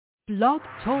Blog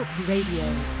Talk Radio.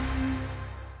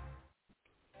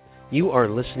 You are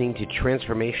listening to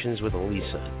Transformations with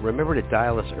Elisa. Remember to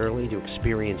dial us early to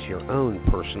experience your own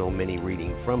personal mini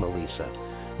reading from Elisa.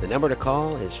 The number to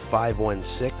call is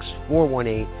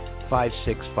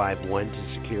 516-418-5651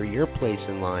 to secure your place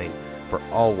in line for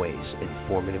always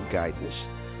informative guidance.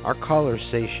 Our callers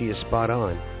say she is spot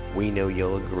on. We know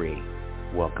you'll agree.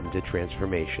 Welcome to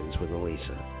Transformations with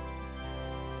Elisa.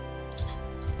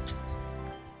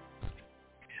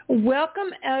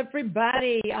 Welcome,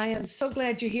 everybody. I am so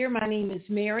glad you're here. My name is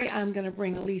Mary. I'm going to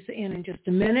bring Elisa in just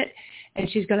a minute, and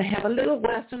she's going to have a little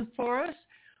lesson for us.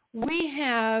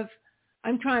 I'm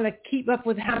trying to keep up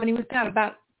with how many we've got,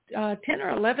 about 10 or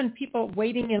 11 people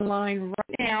waiting in line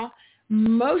right now.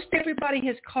 Most everybody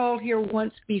has called here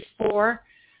once before,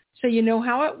 so you know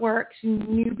how it works.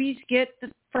 Newbies get the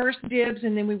first dibs,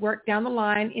 and then we work down the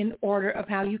line in order of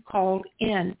how you called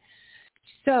in.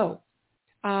 So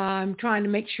I'm trying to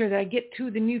make sure that I get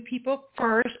to the new people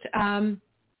first, and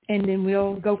then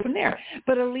we'll go from there.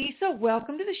 But Elisa,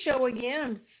 welcome to the show again.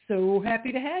 I'm so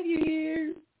happy to have you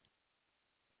here.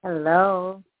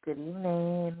 Hello. Good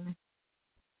evening.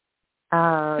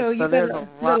 So you got a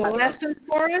little lesson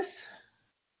for us?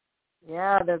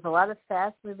 Yeah, there's a lot of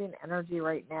fast-moving energy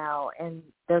right now, and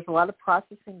there's a lot of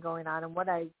processing going on. And what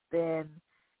I've been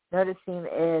noticing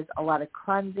is a lot of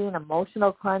cleansing,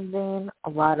 emotional cleansing, a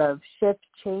lot of shift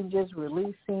changes,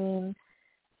 releasing,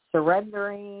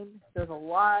 surrendering. There's a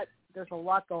lot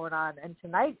going on. And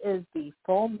tonight is the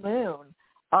full moon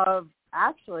of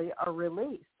actually a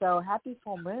release. So happy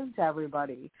full moon to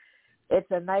everybody.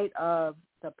 It's a night of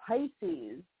the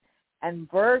Pisces and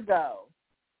Virgo.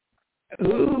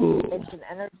 Ooh. It's an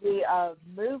energy of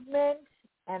movement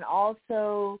and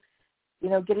also,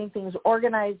 getting things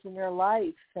organized in your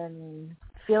life and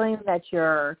feeling that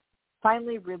you're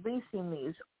finally releasing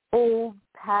these old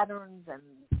patterns and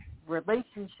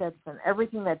relationships and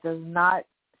everything that does not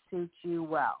suit you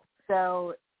well.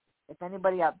 So if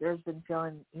anybody out there has been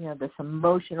feeling, this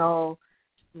emotional,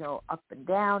 up and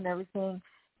down, everything,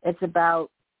 it's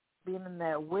about being in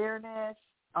the awareness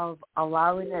of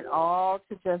allowing it all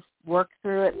to just work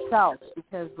through itself,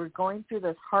 because we're going through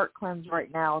this heart cleanse right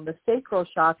now. And the sacral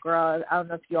chakra, I don't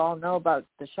know if you all know about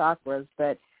the chakras,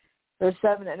 but there's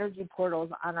 7 energy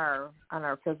portals on our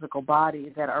physical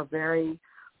body that are very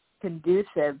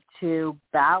conducive to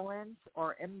balance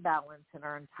or imbalance in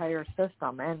our entire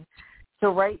system. And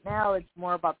so right now it's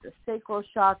more about the sacral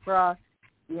chakra.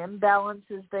 The imbalance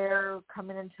is there,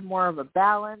 coming into more of a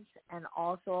balance, and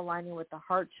also aligning with the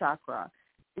heart chakra,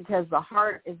 because the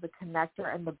heart is the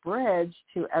connector and the bridge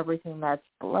to everything that's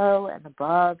below and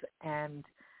above. And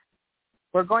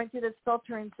we're going through this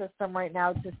filtering system right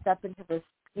now to step into this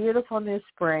beautiful new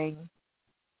spring,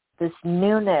 this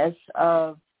newness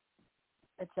of,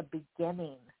 it's a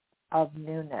beginning of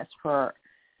newness for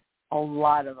a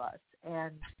lot of us.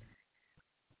 And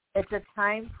it's a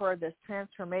time for this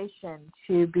transformation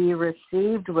to be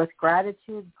received with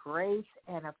gratitude, grace,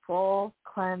 and a full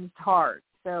cleansed heart.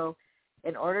 So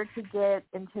in order to get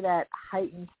into that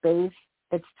heightened space,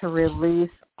 it's to release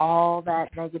all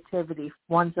that negativity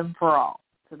once and for all.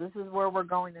 So this is where we're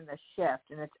going in the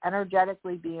shift, and it's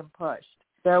energetically being pushed.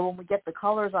 So when we get the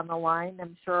colors on the line,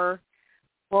 I'm sure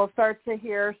we'll start to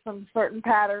hear some certain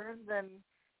patterns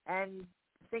and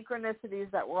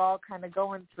synchronicities that we're all kind of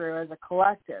going through as a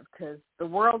collective, because the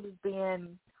world is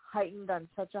being heightened on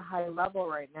such a high level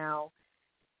right now.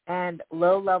 And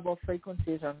low-level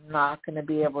frequencies are not going to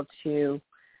be able to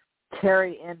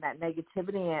carry in that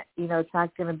negativity. It's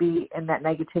not going to be in that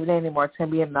negativity anymore. It's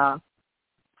going to be in the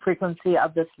frequency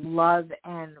of this love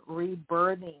and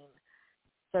rebirthing,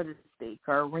 so to speak,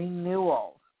 or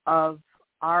renewal of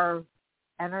our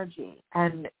energy.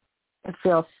 And it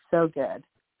feels so good.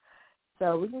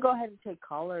 So we can go ahead and take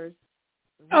callers.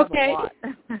 Okay.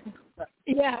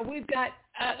 Yeah, we've got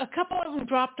a couple of them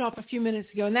dropped off a few minutes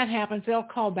ago, and that happens. They'll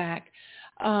call back.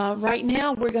 Right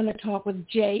now, we're going to talk with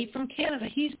Jay from Canada.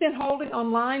 He's been holding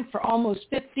online for almost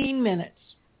 15 minutes.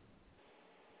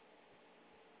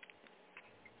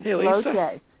 Hey, Lisa. Hello,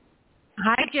 Jay.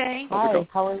 Hi, Jay. Hi.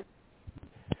 How are you?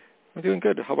 I'm doing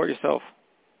good. How about yourself?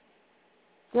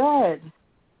 Good.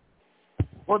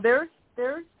 Well, there's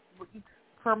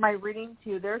for my reading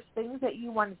too, there's things that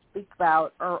you want to speak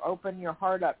about or open your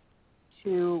heart up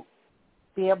to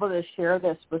be able to share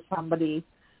this with somebody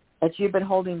that you've been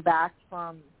holding back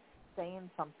from saying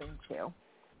something to.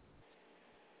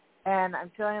 And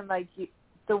I'm feeling like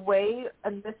the way,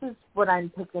 and this is what I'm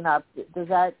picking up, does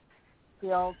that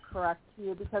feel correct to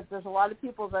you? Because there's a lot of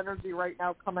people's energy right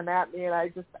now coming at me, and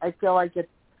I feel like this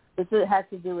has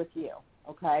to do with you,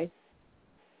 okay?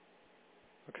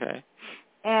 Okay.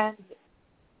 And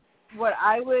what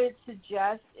I would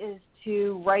suggest is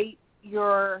to write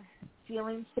your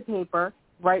feelings to paper,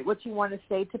 write what you want to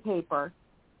say to paper,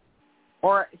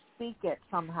 or speak it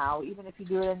somehow, even if you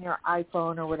do it on your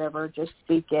iPhone or whatever, just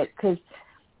speak it. Because,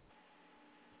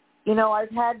 I've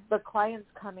had the clients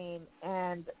coming,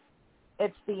 and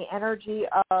it's the energy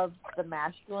of the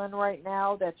masculine right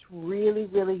now that's really,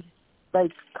 really,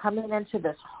 coming into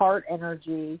this heart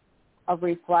energy of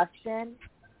reflection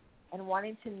and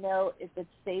wanting to know if it's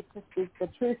safe to speak the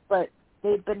truth, but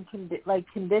they've been,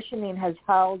 conditioning has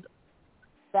held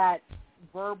that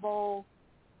verbal,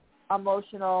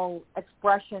 emotional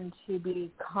expression to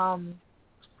become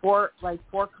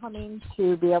forthcoming,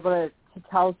 to be able to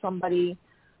tell somebody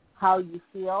how you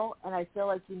feel, and I feel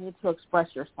like you need to express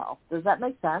yourself. Does that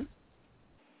make sense?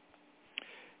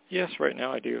 Yes, right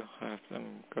now I do. I've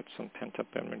got some pent-up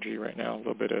energy right now, a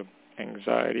little bit of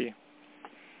anxiety.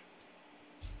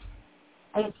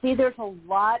 I see there's a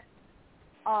lot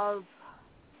of,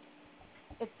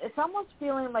 it's almost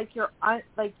feeling like you're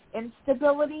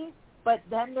instability, but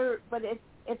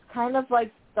it's kind of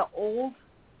like the old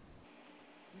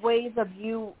ways of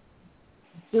you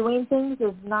doing things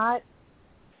is not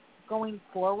going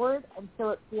forward, and so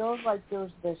it feels like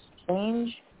there's this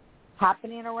change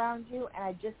happening around you, and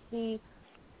I just see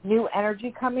new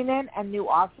energy coming in and new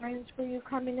offerings for you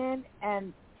coming in,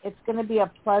 and it's going to be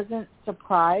a pleasant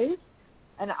surprise,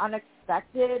 an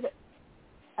unexpected.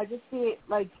 I just see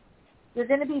you're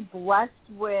going to be blessed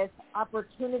with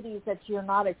opportunities that you're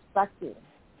not expecting.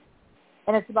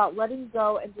 And it's about letting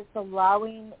go and just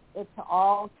allowing it to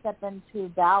all step into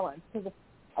balance. Because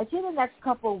I think the next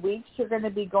couple of weeks you're going to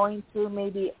be going through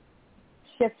maybe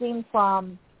shifting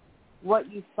from what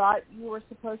you thought you were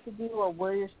supposed to do or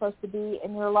where you're supposed to be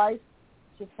in your life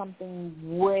to something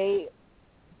way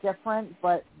different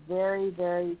but very,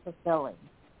 very fulfilling.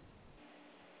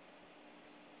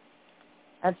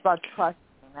 That's about trusting.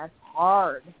 That's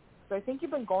hard. So I think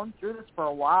you've been going through this for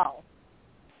a while.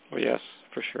 Oh, yes,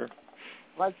 for sure.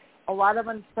 Like a lot of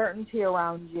uncertainty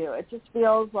around you. It just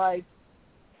feels like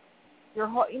you're,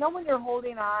 when you're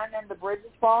holding on and the bridge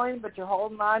is falling, but you're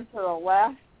holding on to the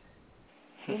left,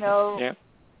 Yeah.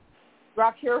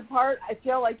 rock here apart. I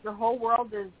feel like your whole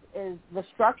world is the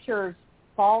structure's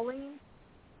falling,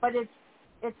 but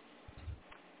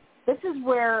this is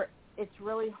where it's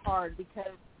really hard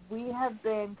because we have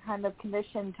been kind of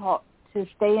conditioned to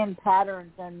stay in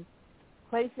patterns and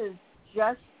places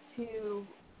just to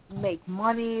make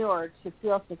money or to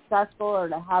feel successful or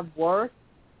to have worth.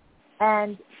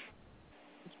 And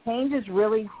change is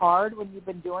really hard when you've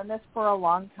been doing this for a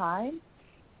long time.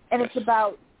 And It's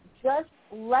about just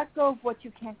let go of what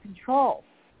you can't control,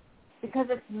 because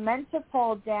it's meant to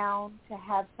fall down to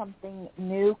have something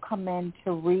new come in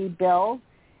to rebuild.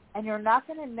 And you're not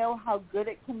going to know how good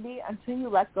it can be until you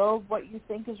let go of what you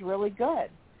think is really good,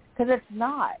 because it's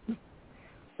not.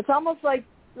 It's almost like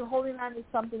you're holding on to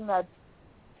something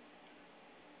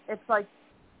it's like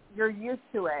you're used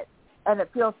to it and it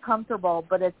feels comfortable,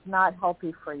 but it's not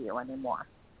healthy for you anymore.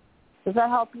 Does that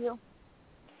help you?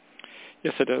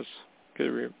 Yes, it does.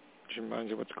 It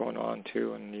reminds you what's going on,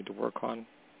 too, and need to work on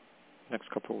next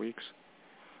couple of weeks.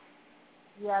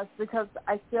 Yes, because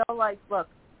I feel like, look,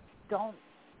 don't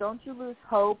you lose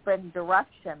hope and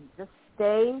direction. Just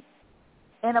stay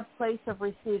in a place of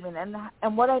receiving.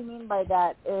 And what I mean by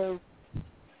that is,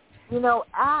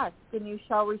 ask and you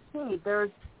shall receive.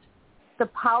 There's the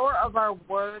power of our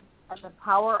words and the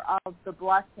power of the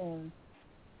blessings.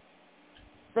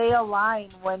 They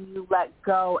align when you let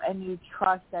go and you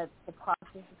trust that the process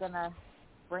is going to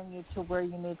bring you to where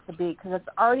you need to be, because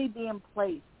it's already being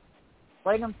placed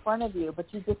right in front of you, but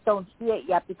you just don't see it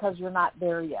yet because you're not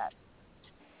there yet.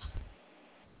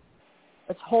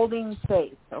 It's holding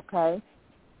faith, okay?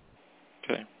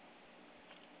 Okay.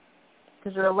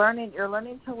 Because you're learning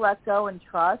to let go and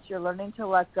trust. You're learning to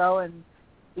let go and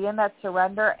be in that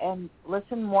surrender and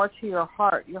listen more to your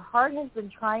heart. Your heart has been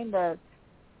trying to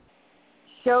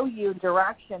show you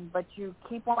direction, but you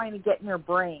keep wanting to get in your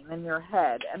brain and your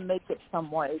head and make it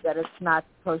some way that it's not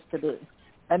supposed to be.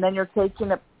 And then you're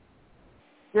taking it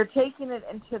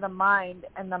into the mind,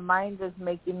 and the mind is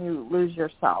making you lose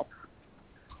yourself.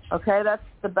 Okay, that's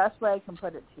the best way I can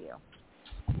put it to you.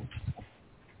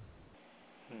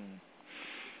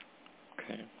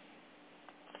 Okay.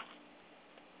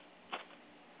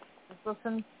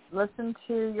 Just listen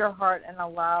to your heart and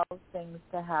allow things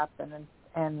to happen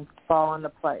and fall into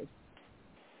place.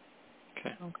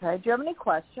 Okay. Okay. Do you have any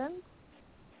questions?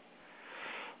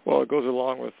 Well, it goes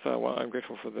along with, I'm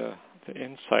grateful for the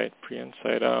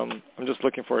pre-insight. I'm just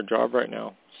looking for a job right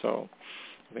now, so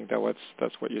I think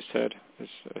that's what you said, is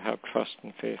have trust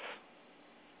and faith.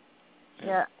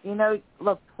 Yeah,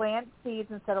 look, plant seeds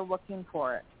instead of looking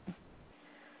for it.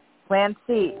 Plant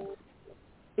seeds.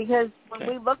 Because when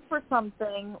we look for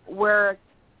something where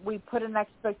we put an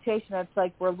expectation, it's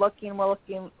like we're looking,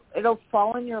 it'll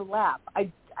fall in your lap.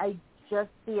 I just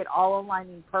see it all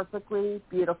aligning perfectly,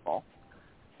 beautiful.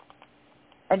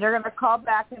 And you're going to call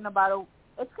back in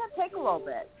it's going to take a little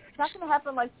bit. It's not going to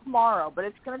happen like tomorrow, but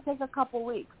it's going to take a couple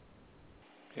weeks.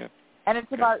 Yeah. And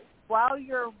it's about, while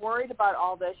you're worried about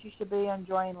all this, you should be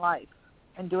enjoying life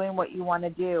and doing what you want to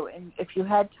do. And if you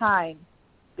had time,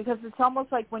 because it's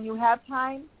almost like when you have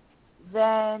time,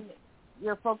 then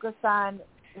you're focused on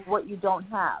what you don't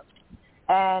have.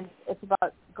 And it's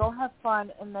about go have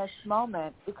fun in this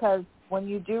moment, because when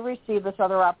you do receive this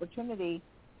other opportunity,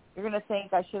 you're going to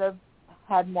think, I should have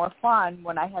had more fun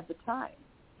when I had the time.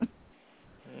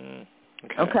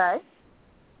 Okay?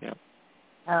 Yeah.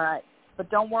 All right. But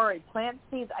don't worry. Plant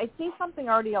seeds. I see something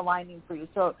already aligning for you.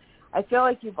 So I feel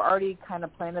like you've already kind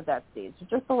of planted that seed. So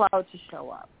just allow it to show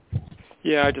up.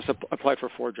 Yeah, I just applied for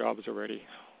 4 jobs already.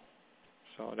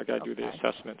 So I got to do the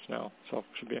assessments now. So it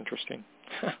should be interesting.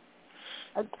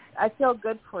 I feel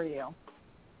good for you.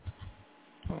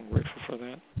 I'm grateful for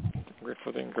that. I'm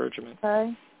grateful for the encouragement.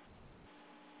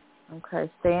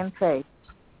 Okay. Stay in faith.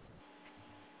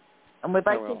 And we'd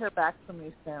like to hear back from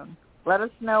you soon. Let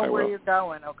us know where you're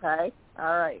going, okay?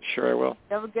 All right. Sure, I will.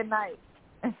 Have a good night.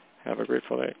 Have a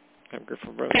grateful day. Have a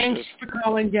grateful brother. Thanks for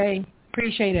calling, Jay.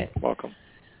 Appreciate it. Welcome.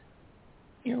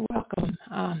 You're welcome.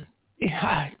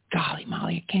 Golly,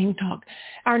 Molly, I can't even talk.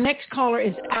 Our next caller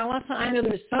is Allison. I know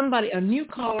there's a new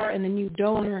caller and a new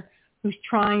donor who's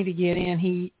trying to get in.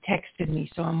 He texted me,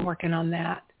 so I'm working on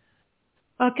that.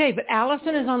 Okay, but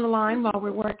Allison is on the line while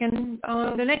we're working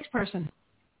on the next person.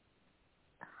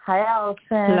 Hi, Allison.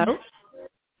 Hello.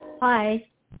 Hi.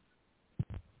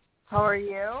 How are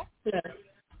you? Good.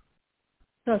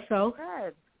 So.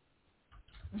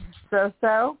 Good.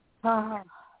 So?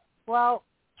 Well,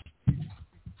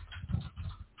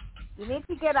 you need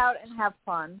to get out and have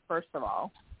fun, first of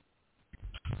all.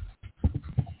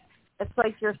 It's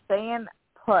like you're staying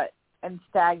put and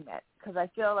stagnant, because I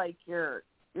feel like you're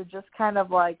just kind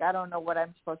of like, I don't know what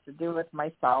I'm supposed to do with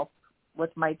myself,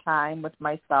 with my time, with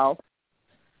myself.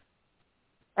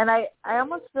 And I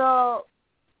almost feel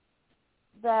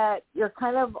that you're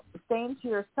kind of staying to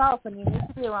yourself, and you need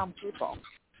to be around people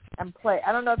and play.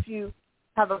 I don't know if you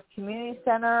have a community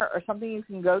center or something you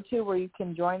can go to where you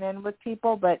can join in with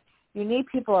people, but you need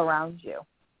people around you.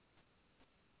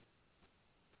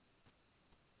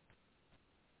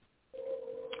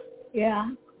 Yeah,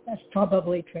 that's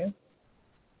probably true.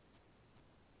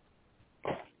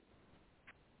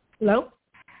 Hello?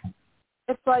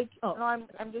 It's like, no,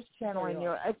 I'm just channeling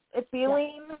you. It's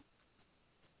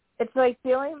like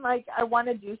feeling like I want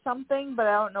to do something, but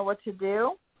I don't know what to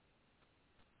do.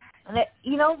 And I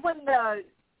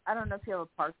don't know if you have a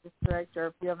park district or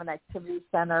if you have an activity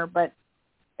center, but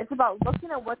it's about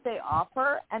looking at what they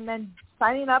offer and then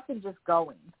signing up and just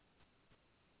going.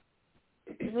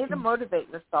 You need to motivate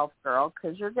yourself, girl,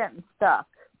 because you're getting stuck.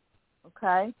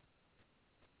 Okay?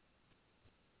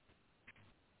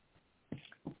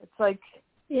 It's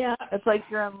like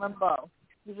you're in limbo.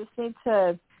 You just need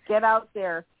to get out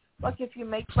there. Look, if you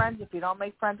make friends, if you don't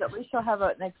make friends, at least you'll have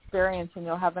an experience and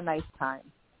you'll have a nice time.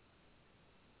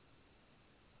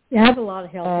 Yeah, I have a lot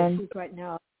of health issues right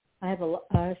now. I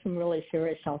have some really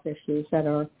serious health issues that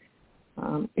are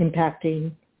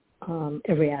impacting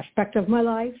every aspect of my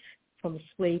life, from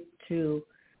sleep to,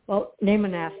 name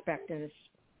an aspect, and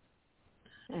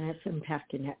it's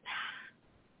impacting it.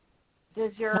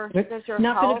 Does your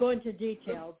not health, going to go into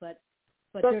detail, but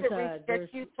does it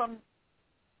restrict you from?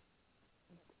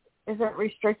 Is it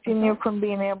restricting you from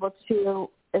being able to?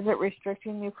 Is it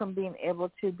restricting you from being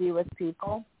able to be with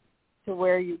people, to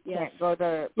where you can't go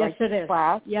to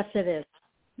class? Yes, it is.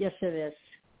 Yes, it is.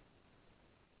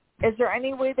 Is there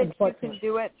any way that you can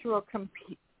do it through a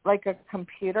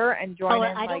computer and join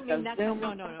in like a Zoom?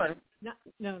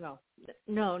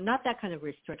 No, not that kind of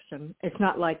restriction. It's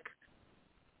not like,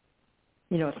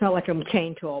 it's not like I'm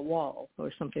chained to a wall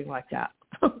or something like that.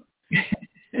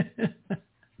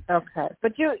 Okay,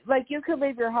 but you could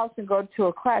leave your house and go to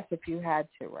a class if you had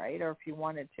to, right? Or if you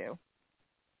wanted to.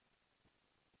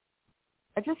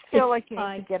 I just feel like you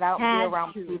need to get out and be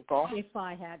around people. If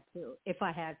I had to.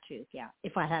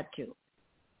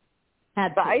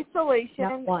 The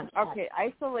isolation,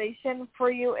 isolation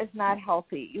for you is not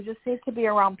healthy. You just need to be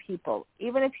around people.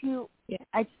 Even if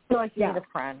I just feel like you need a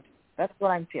friend. That's what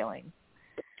I'm feeling.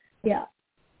 Yeah.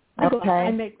 Okay.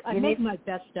 I make my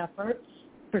best efforts,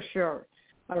 for sure.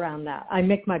 around that. I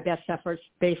make my best efforts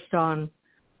based on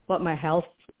what my health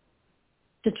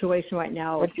situation right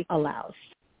now allows.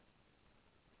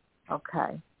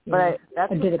 Okay. But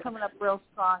that's what's coming up real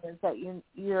strong is that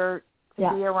you're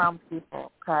to be around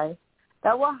people, okay?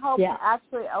 That will help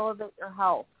actually elevate your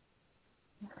health.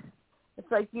 It's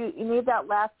like you need that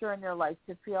laughter in your life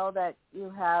to feel that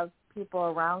you have people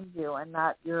around you and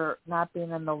you're not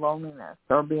being in the loneliness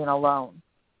or being alone.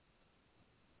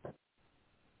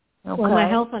 Okay. Well, my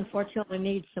health unfortunately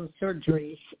needs some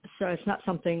surgeries, so it's not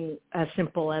something as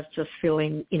simple as just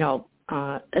feeling,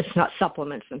 it's not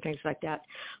supplements and things like that.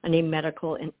 I need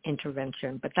medical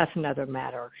intervention, but that's another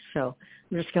matter. So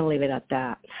I'm just going to leave it at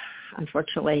that.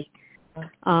 Unfortunately,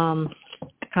 kind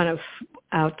of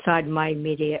outside my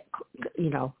immediate,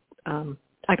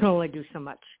 I can only do so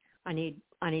much. I need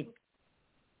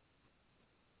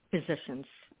physicians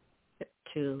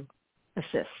to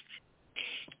assist.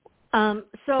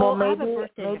 So maybe, I have a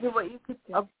birthday. Maybe what you could.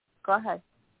 Oh, go ahead.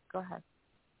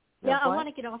 Yeah, I want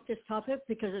to get off this topic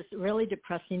because it's really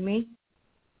depressing me.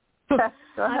 Go ahead.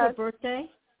 I have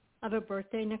a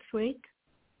birthday next week,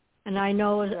 and I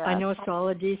know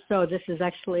astrology, so this is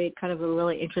actually kind of a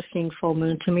really interesting full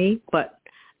moon to me. But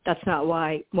that's not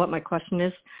what my question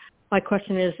is. My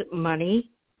question is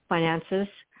money, finances,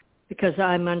 because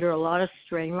I'm under a lot of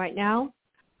strain right now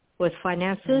with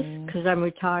finances because I'm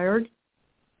retired.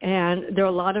 And there are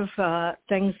a lot of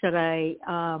things that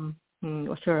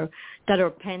that are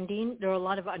pending. There are a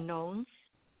lot of unknowns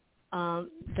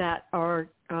that are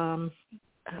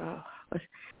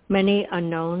many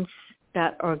unknowns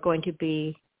that are going to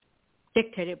be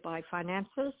dictated by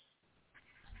finances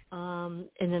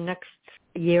in the next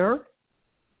year.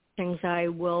 Things I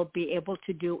will be able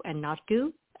to do and not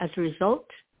do as a result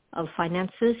of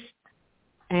finances,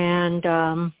 and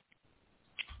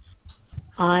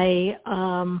I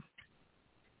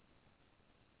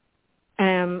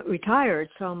am retired,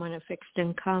 so I'm on a fixed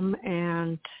income,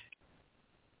 and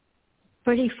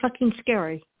pretty fucking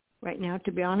scary right now,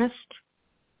 to be honest.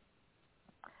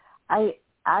 I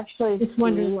actually just see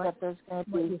wondering that there's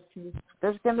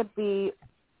going to be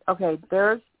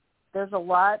there's a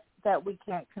lot that we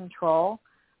can't control,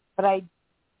 but I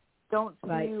don't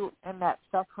see you in that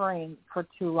suffering for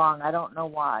too long. I don't know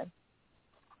why.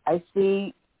 I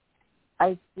see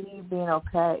you being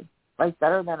okay, like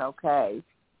better than okay.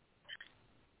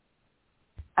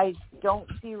 I don't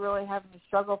see you really having to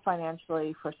struggle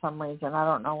financially for some reason. I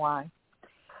don't know why.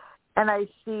 And I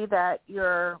see that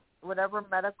your whatever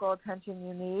medical attention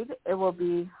you need, it will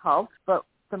be helped. But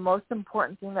the most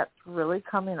important thing that's really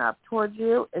coming up towards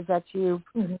you is that you've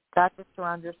got to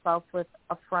surround yourself with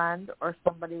a friend or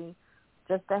somebody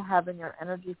just to have in your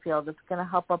energy field that's going to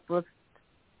help uplift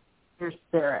your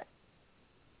spirit.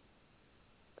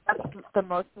 That's the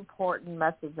most important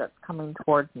message that's coming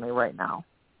towards me right now.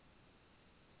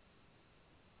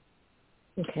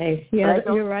 Okay. Yeah,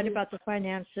 you're right about the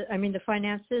finances. I mean, the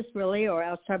finances really are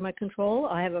outside my control.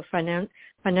 I have a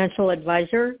financial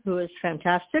advisor who is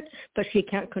fantastic, but she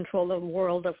can't control the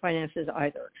world of finances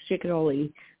either. She can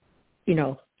only,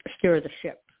 steer the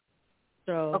ship.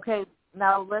 So. Okay.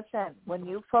 Now listen, when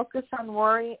you focus on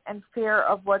worry and fear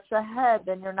of what's ahead,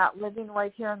 then you're not living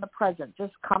right here in the present.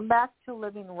 Just come back to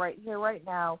living right here, right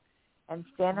now, and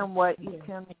stand in what you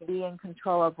can be in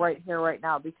control of right here, right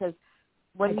now. Because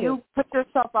when you put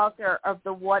yourself out there of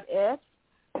the what if,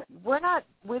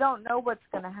 we don't know what's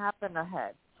going to happen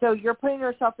ahead. So you're putting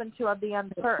yourself into the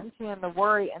uncertainty and the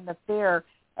worry and the fear,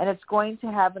 and it's going to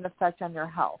have an effect on your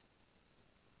health.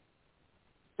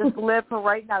 Just live for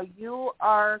right now. You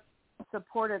are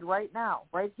supported right now,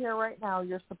 right here, right now.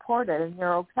 You're supported and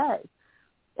you're okay.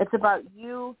 It's about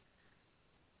you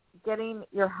getting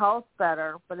your health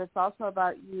better, but it's also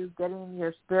about you getting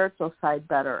your spiritual side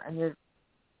better. And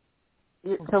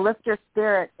to lift your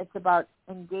spirit, it's about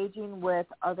engaging with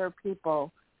other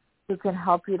people who can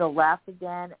help you to laugh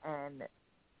again and,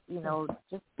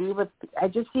 just be with. I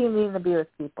just see you needing to be with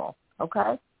people.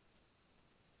 Okay.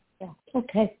 Yeah.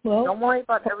 Okay. Well, don't worry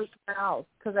about everything else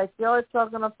because I feel it's all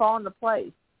going to fall into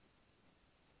place.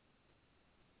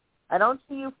 I don't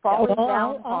see you falling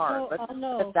down hard. Let's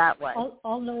put it that way.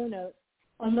 I'll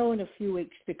know in a few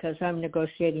weeks because I'm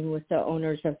negotiating with the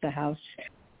owners of the house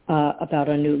about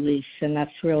a new lease, and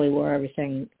that's really where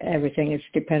everything is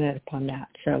dependent upon that.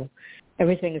 So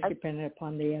everything is dependent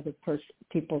upon the other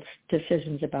people's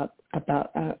decisions about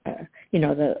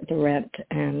the rent,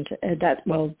 and that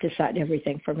will decide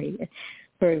everything for me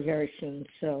very, very soon.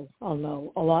 So I'll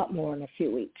know a lot more in a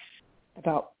few weeks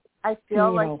about. I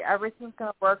feel like everything's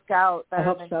going to work out better I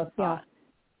hope than so. you thought.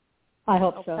 Yeah. I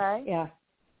hope so. Yeah.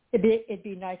 it'd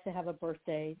be nice to have a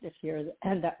birthday this year,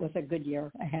 and that was a good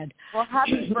year I had. Well,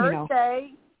 happy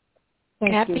birthday.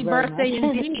 Happy birthday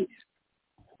indeed.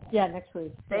 Yeah, next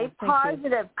week. Stay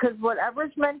positive, because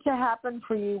whatever's meant to happen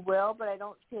for you will, but I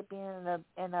don't see it being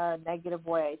in a negative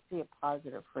way. I see it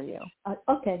positive for you.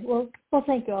 Okay. Well,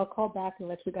 thank you. I'll call back and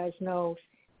let you guys know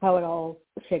how it all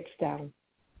shakes down.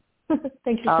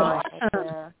 Thank you so much.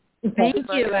 Thank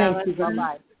you, Allison.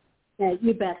 Bye-bye. Yeah,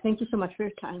 you bet. Thank you so much for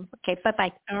your time. Okay,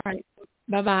 bye-bye. All right.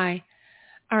 Bye-bye.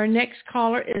 Our next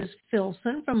caller is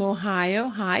Philson from Ohio.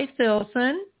 Hi,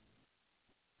 Philson.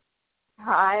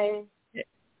 Hi.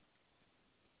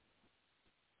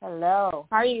 Hello.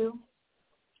 How are you?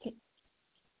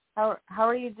 How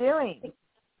are you doing?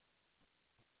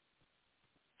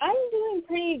 I'm doing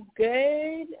pretty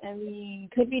good. I mean,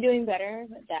 could be doing better,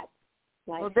 but that's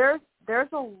life. Well, there's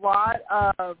a lot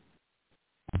of,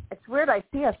 it's weird, I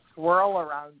see a swirl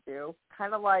around you,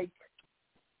 kind of like,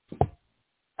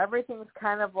 everything's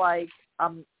kind of like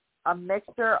a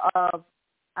mixture of,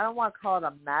 I don't want to call it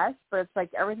a mess, but it's like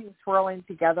everything's swirling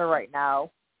together right now.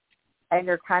 And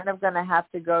you're kind of going to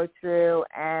have to go through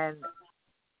and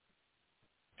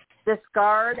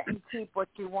discard and keep what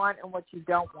you want and what you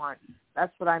don't want.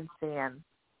 That's what I'm seeing.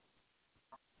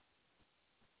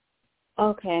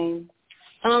 Okay.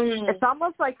 It's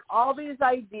almost like all these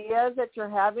ideas that you're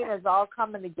having is all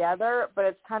coming together, but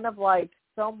it's kind of like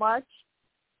so much.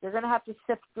 You're going to have to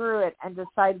sift through it and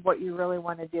decide what you really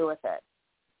want to do with it.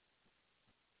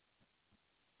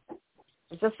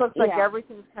 It just looks like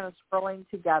everything's kind of swirling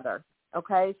together.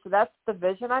 Okay, so that's the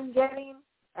vision I'm getting,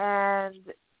 and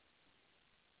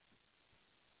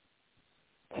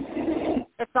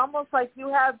it's almost like you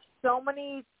have so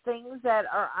many things that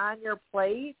are on your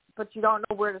plate, but you don't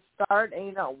know where to start, and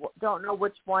you don't know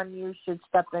which one you should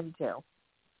step into.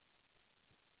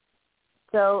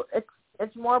 So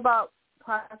it's more about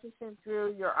processing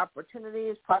through your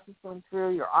opportunities, processing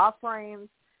through your offerings,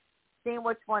 seeing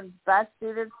which one's best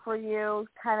suited for you.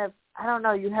 Kind of, I don't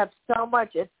know, you have so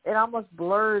much, it almost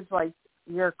blurs like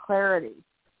your clarity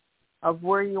of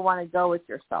where you want to go with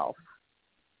yourself.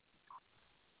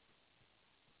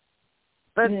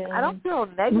 But I don't feel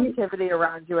negativity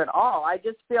around you at all. I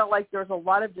just feel like there's a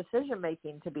lot of decision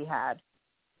making to be had.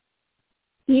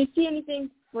 Do you see anything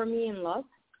for me in love?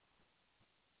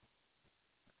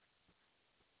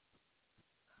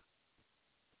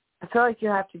 I feel like you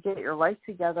have to get your life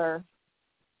together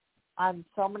on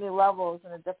so many levels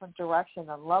in a different direction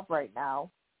than love right now.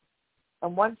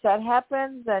 And once that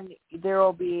happens, then there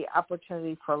will be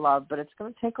opportunity for love. But it's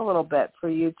going to take a little bit for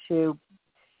you to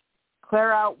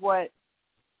clear out what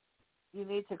you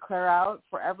need to clear out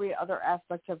for every other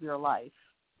aspect of your life.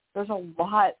 There's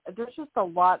just a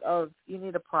lot of you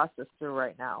need to process through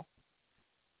right now.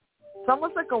 It's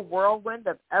almost like a whirlwind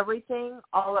of everything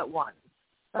all at once.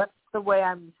 That's the way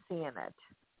I'm seeing it.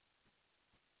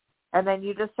 And then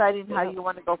you deciding how you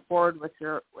want to go forward with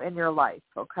in your life,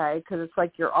 okay? Because it's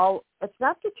like it's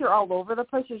not that you're all over the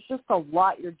place. It's just a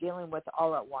lot you're dealing with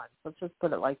all at once. Let's just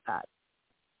put it like that.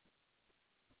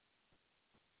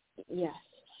 Yes.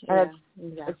 And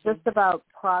it's just about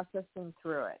processing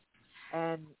through it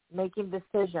and making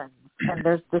decisions. And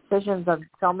there's decisions on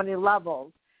so many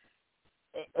levels.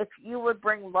 If you would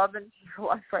bring love into your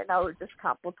life right now, it would just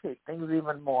complicate things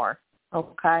even more,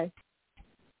 okay?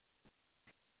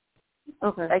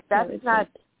 Okay. Like that's not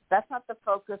the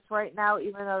focus right now,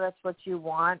 even though that's what you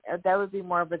want. That would be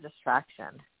more of a distraction.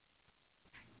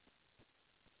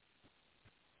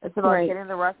 It's about getting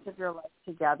the rest of your life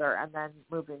together and then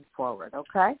moving forward,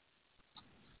 okay?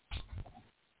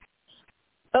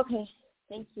 Okay.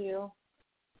 Thank you.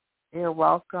 You're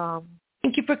welcome.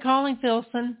 Thank you for calling,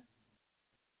 Philson.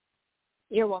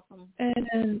 You're welcome.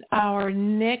 And our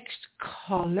next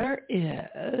caller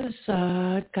is,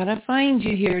 gotta find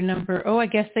you here, I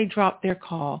guess they dropped their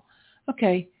call.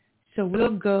 Okay, so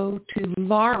we'll go to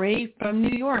Laurie from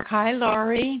New York. Hi,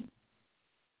 Laurie.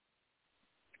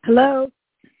 Hello.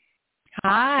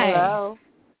 Hi. Hello.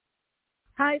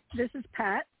 Hi, this is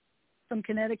Pat from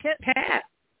Connecticut. Pat.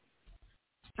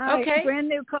 Hi, okay.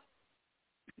 Brand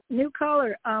new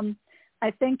caller.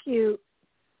 I think you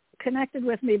connected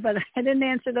with me, but I didn't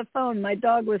answer the phone. My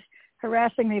dog was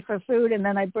harassing me for food, and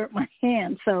then I burnt my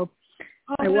hand, so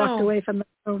I walked away from the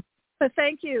phone. But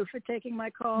thank you for taking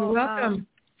my call. You're welcome.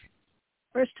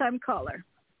 First-time caller.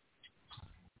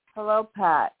 Hello,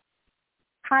 Pat.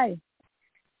 Hi.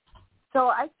 So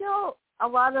I feel a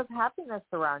lot of happiness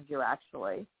around you,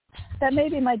 actually. That may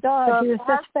be my dog. So he was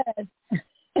just fed.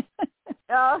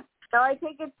 No, I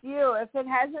think it's you. If it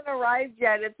hasn't arrived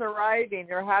yet, it's arriving,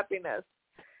 your happiness.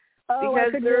 Oh, because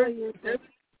I could really use it.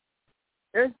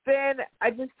 I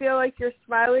just feel like you're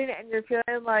smiling and you're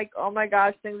feeling like, oh my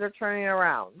gosh, things are turning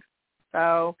around.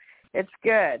 So it's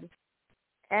good.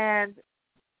 And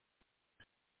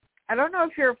I don't know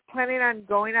if you're planning on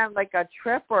going on like a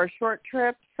trip or a short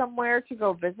trip somewhere to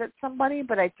go visit somebody,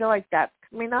 but I feel like that's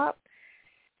coming up.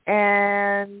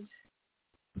 And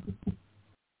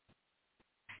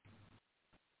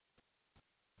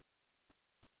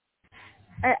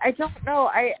I don't know.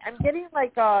 I'm getting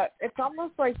like it's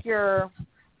almost like you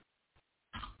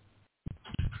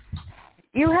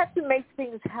have to make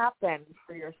things happen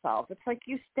for yourself. It's like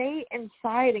you stay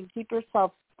inside and keep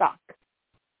yourself stuck.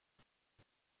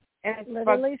 And it's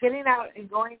about getting out and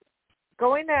going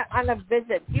on a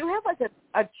visit. Do you have like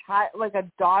a child, like a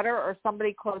daughter or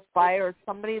somebody close by, or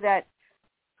somebody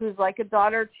who's like a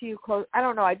daughter to you close? I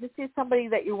don't know. I just see somebody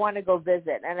that you want to go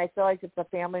visit, and I feel like it's a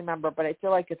family member, but I feel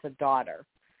like it's a daughter.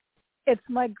 It's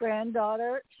my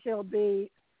granddaughter. She'll be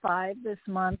 5 this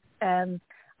month, and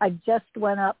I just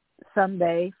went up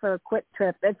Sunday for a quick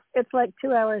trip. It's like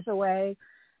 2 hours away,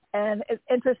 and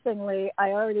interestingly, I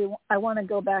want to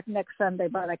go back next Sunday,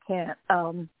 but I can't.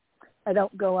 I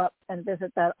don't go up and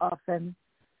visit that often.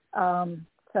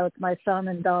 So it's my son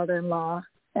and daughter-in-law,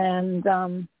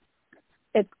 and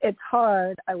it's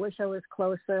hard. I wish I was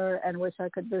closer and wish I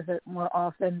could visit more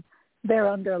often. They're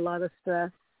under a lot of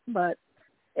stress, but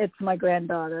it's my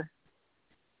granddaughter.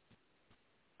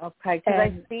 Okay, because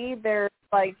I see there's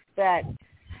like that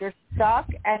you're stuck,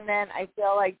 and then I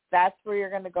feel like that's where you're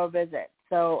going to go visit.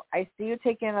 So I see you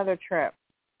taking another trip.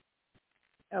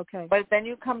 Okay. But then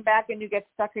you come back and you get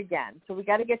stuck again. So we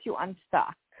got to get you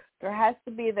unstuck. There has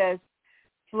to be this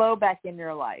flow back in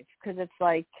your life, because it's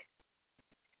like,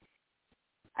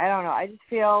 I don't know, I just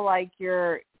feel like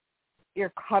you're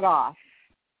cut off.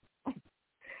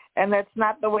 And that's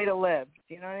not the way to live.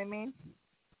 Do you know what I mean?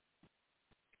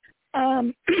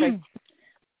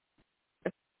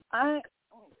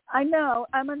 I know.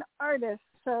 I'm an artist,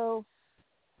 so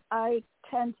I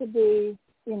tend to be,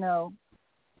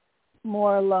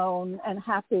 more alone and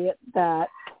happy at that.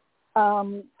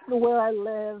 Where I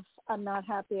live, I'm not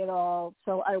happy at all,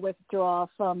 so I withdraw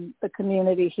from the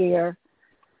community here.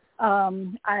 I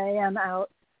am out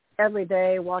every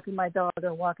day walking my dog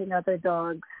or walking other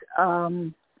dogs.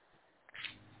 I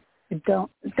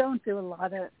don't do a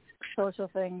lot of social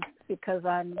things because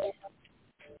I'm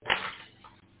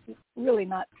really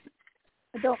not.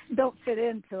 I don't fit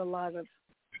into a lot of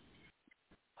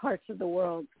parts of the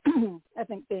world. I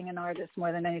think being an artist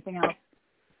more than anything else.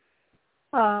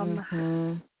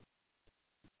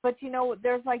 But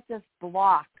there's like this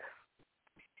block.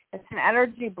 It's an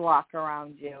energy block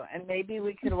around you, and maybe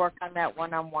we could work on that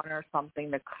one-on-one or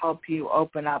something to help you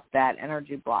open up that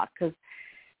energy block, because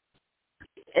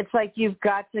it's like you've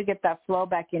got to get that flow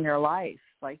back in your life,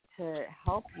 like to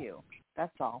help you.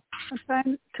 That's all.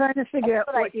 I'm trying to figure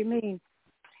out what you mean.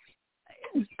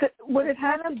 Would it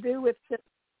have to do with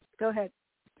go ahead.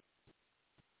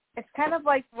 It's kind of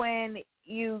like when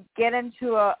you get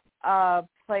into a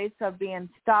place of being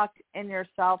stuck in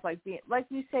yourself, like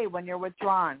you say, when you're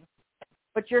withdrawn.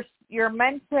 But you're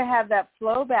meant to have that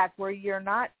flow back where you're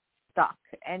not stuck,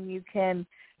 and you can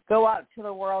go out to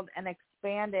the world and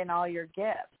expand in all your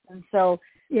gifts. And so,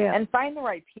 and find the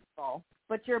right people.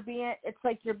 But it's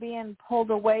like you're being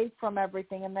pulled away from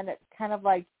everything, and then it kind of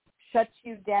like shuts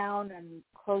you down and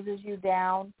closes you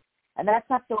down. And that's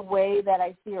not the way that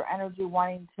I see your energy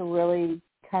wanting to really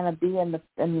kind of be in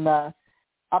the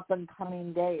up and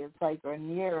coming days, like, or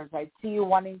in years. I see you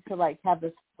wanting to like have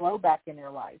this flow back in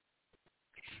your life.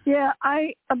 Yeah,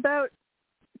 about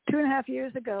 2.5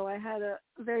 years ago, I had a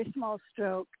very small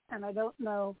stroke, and I don't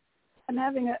know.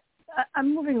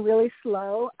 I'm moving really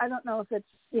slow. I don't know if it's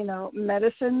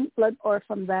medicine or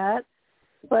from that,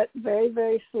 but very,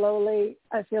 very slowly.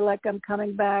 I feel like I'm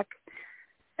coming back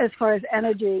as far as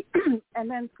energy. And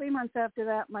then 3 months after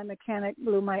that, my mechanic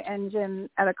blew my engine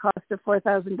at a cost of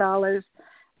 $4,000.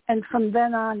 And from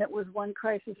then on, it was one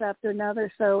crisis after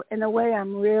another. So in a way,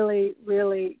 I'm really,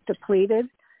 really depleted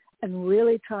and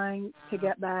really trying to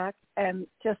get back. And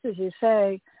just as you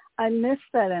say, I miss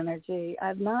that energy.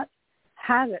 I've not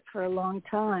had it for a long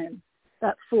time,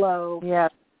 that flow. Yeah.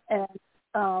 And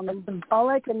all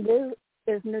I can do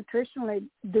is nutritionally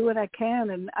do what I can.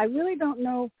 And I really don't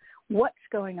know what's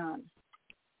going on.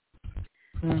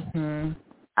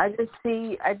 I just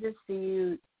see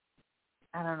you.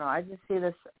 I don't know. I just see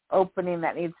this opening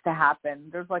that needs to happen.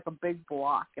 There's like a big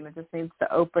block, and it just needs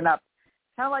to open up.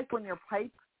 Kind of like when your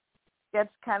pipe gets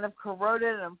kind of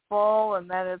corroded and full, and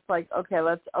then it's like, okay,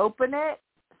 let's open it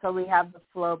so we have the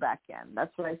flow back in.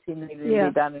 That's what I see needing to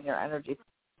be done in your energy.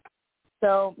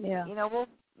 So,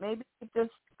 maybe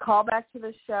just call back to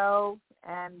the show,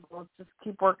 and we'll just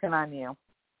keep working on you.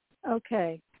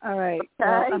 Okay. All right. Okay.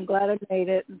 Well, I'm glad I made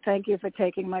it, and thank you for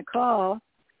taking my call.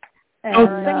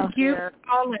 And, thank you for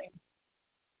calling.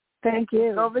 Thank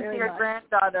you. Go visit very your much.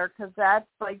 granddaughter, because that's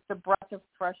like the breath of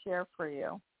fresh air for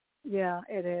you. Yeah,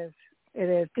 it is. It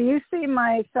is. Do you see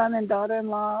my son and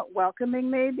daughter-in-law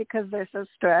welcoming me because they're so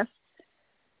stressed?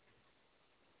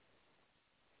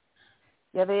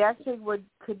 Yeah, they actually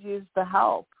could use the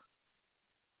help.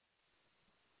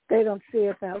 They don't see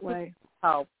it that way.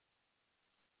 Help.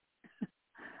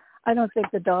 I don't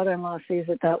think the daughter-in-law sees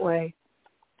it that way.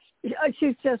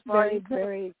 She's just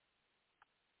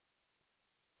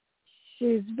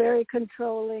she's very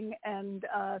controlling and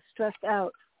stressed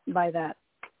out by that,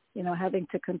 having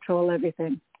to control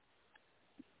everything.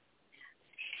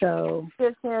 So you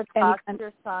just need to talk to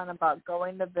your son about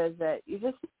going to visit. You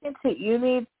just need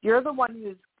to, you're the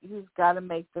one who's got to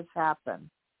make this happen.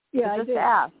 Yeah, just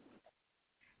ask.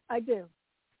 I do.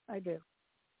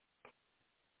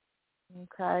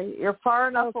 Okay. You're far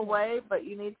enough away, but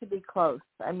you need to be close.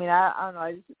 I mean, I don't know.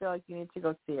 I just feel like you need to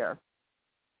go see her.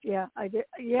 Yeah, I do.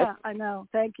 Yeah, I know.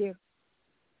 Thank you.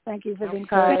 Thank you for the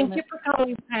encouragement. Thank you for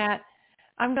calling, Pat.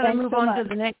 I'm going to move on to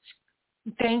the next.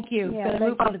 Thank you. Yeah, I'm going to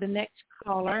move on to the next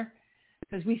caller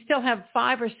because we still have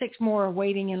 5 or 6 more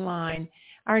waiting in line.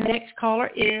 Our next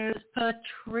caller is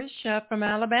Patricia from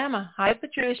Alabama. Hi,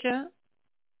 Patricia.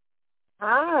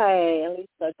 Hi,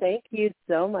 Elisa. Thank you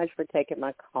so much for taking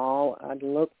my call. I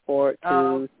look forward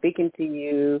to speaking to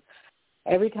you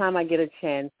every time I get a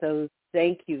chance. So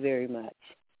thank you very much.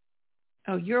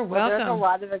 Oh, you're welcome. There's a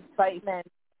lot of excitement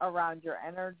around your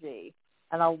energy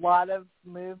and a lot of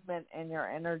movement in your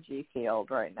energy field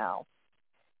right now.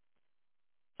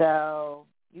 So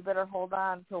you better hold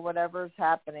on to whatever's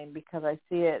happening because I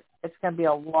see it's going to be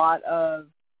a lot of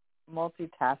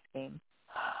multitasking.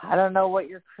 I don't know what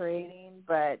you're creating,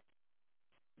 but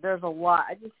there's a lot.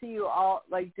 I just see you all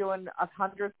like doing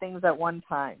 100 things at one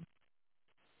time.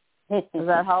 Does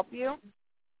that help you?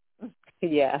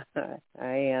 Yeah, I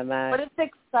am. But it's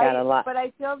exciting. But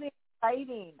I feel the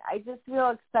exciting. I just feel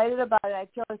excited about it. I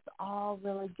feel it's all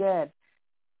really good.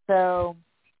 So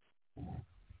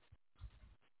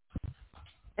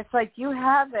it's like you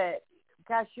have it.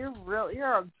 Gosh, you're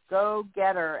a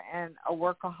go-getter and a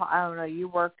workaholic. I don't know. You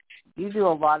do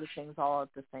a lot of things all at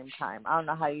the same time. I don't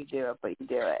know how you do it, but you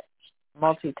do it.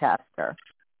 Multitasker.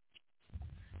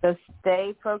 So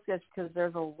stay focused because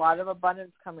there's a lot of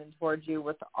abundance coming towards you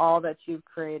with all that you've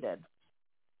created.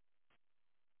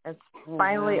 It's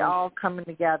finally all coming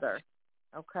together.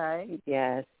 Okay?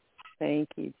 Yes. Thank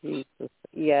you, Jesus.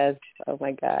 Yes. Oh,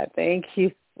 my God. Thank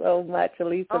you so much,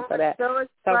 Elisa, for that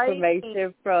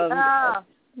confirmation from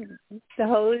the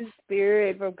Holy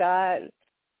Spirit, from God.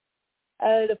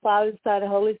 The Father, Son, the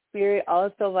Holy Spirit,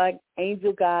 also my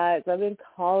angel guides. I've been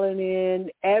calling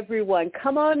in everyone.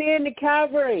 Come on in to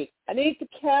Calvary. I need the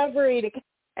Calvary.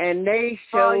 And they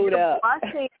showed up.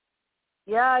 Blessing.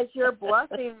 Yeah, your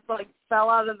blessings like fell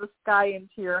out of the sky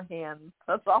into your hands.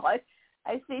 That's all I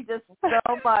see, just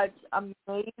so much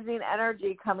amazing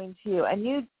energy coming to you.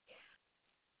 And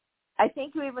I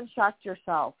think you even shocked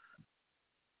yourself.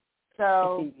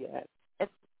 So yes.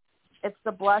 It's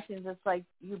the blessings. It's like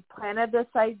you planted this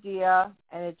idea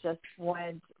and it just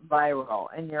went viral.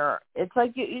 And it's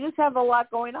like you just have a lot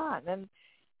going on. And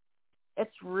it's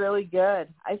really good.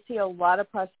 I see a lot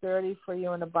of prosperity for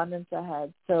you and abundance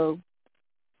ahead. So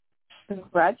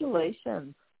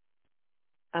congratulations.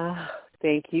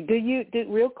 Thank you.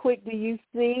 Real quick, do you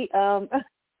see, I'm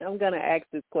going to ask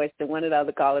this question. One of the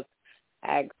other callers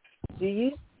asked, do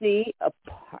you see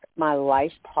my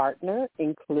life partner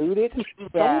included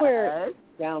somewhere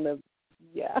down the,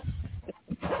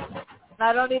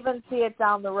 I don't even see it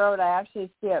down the road. I actually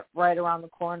see it right around the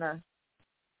corner.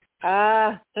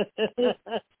 And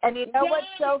you know what's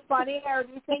so funny? Or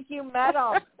do you think you met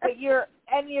him? But you're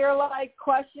like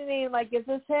questioning, like, is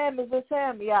this him? Is this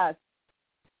him? Yes.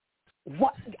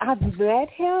 What? I've met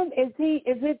him? Is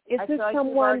this like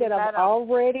someone that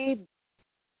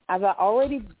Have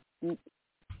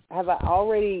I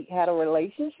already had a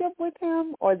relationship with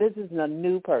him, or this is a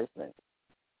new person?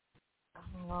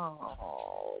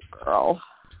 Oh, girl.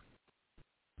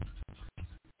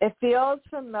 It feels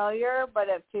familiar, but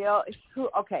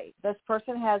this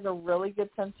person has a really good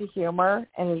sense of humor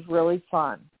and is really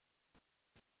fun.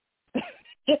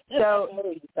 So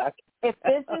if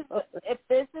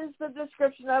this is the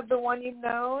description of the one you've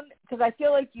known, because I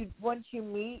feel like once you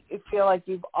meet, you feel like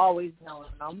you've always known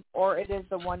them, or it is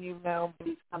the one you've known but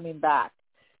he's coming back.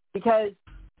 Because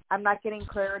I'm not getting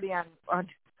clarity on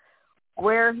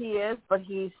where he is, but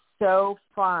he's so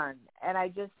fun and I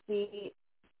just see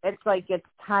it's like it's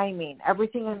timing,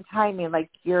 everything in timing. Like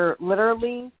you're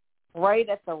literally right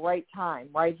at the right time,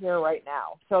 right here, right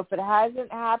now. So if it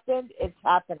hasn't happened, it's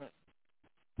happening.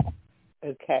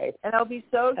 Okay. And I'll be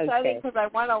so excited because I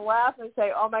want to laugh and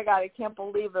say, oh, my God, I can't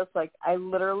believe this. Like, I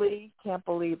literally can't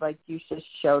believe, like, you just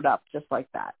showed up just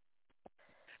like that.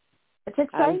 It's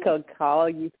exciting. I'm going to call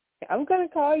you. I'm going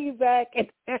to call you back.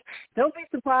 Don't be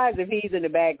surprised if he's in the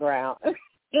background.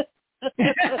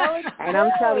 And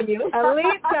I'm telling you,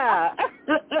 Elisa.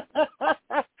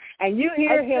 And you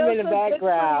hear him in the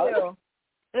background.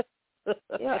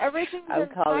 You know, everything's I'm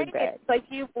calling back. back. It's like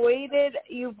you've waited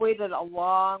a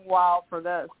long while for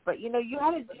this, but you know you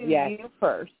had to do you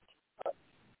first.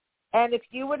 And if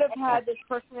you would have had this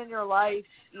person in your life,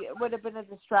 it would have been a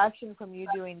distraction from you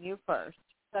doing you first.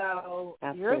 So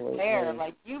You're there,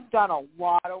 like you've done a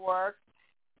lot of work.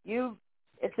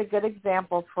 It's a good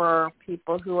example for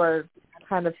people who are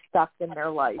kind of stuck in their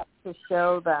life to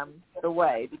show them the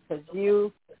way because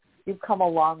you've come a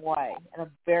long way in a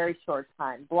very short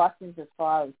time. Blessings just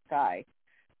fall out of the sky.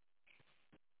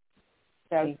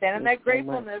 So stand in that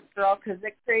gratefulness, girl, because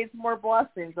it creates more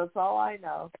blessings. That's all I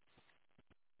know.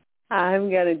 I'm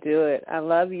going to do it. I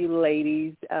love you,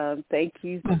 ladies. Thank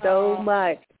you so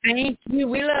much. Thank you.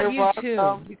 We love you, welcome.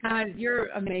 too, because you're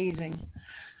amazing.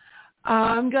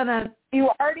 You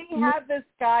already have this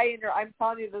guy in your, I'm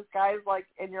telling you, this guy is like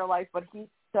in your life, but he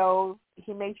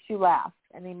makes you laugh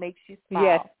and he makes you smile.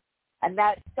 Yes. And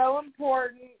that's so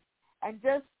important. And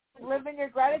just live in your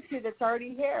gratitude. It's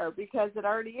already here because it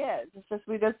already is. It's just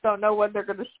we just don't know when they're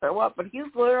going to show up. But he's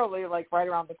literally like right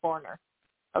around the corner.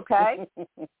 Okay?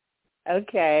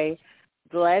 Okay.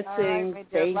 Blessings. Right,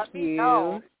 thank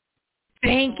you.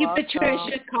 Thank you,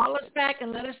 Patricia. Call us back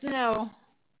and let us know.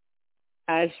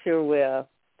 I sure will.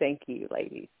 Thank you,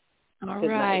 ladies. All Good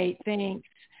right. night. Thanks.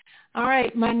 All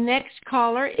right. My next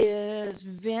caller is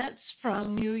Vince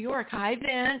from New York. Hi,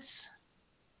 Vince.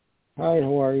 Hi,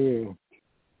 how are you?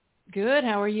 Good.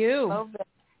 How are you?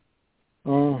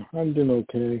 I'm doing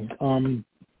okay.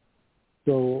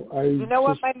 So you know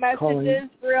what my message is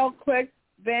real quick,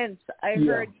 Vince? I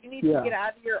heard you need to get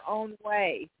out of your own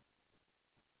way.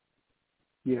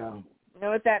 Yeah. You know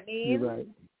what that means? You're right.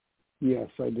 Yes,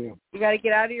 I do. You got to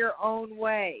get out of your own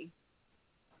way.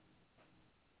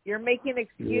 You're making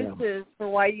excuses for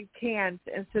why you can't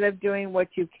instead of doing what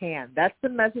you can. That's the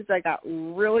message I got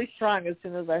really strong as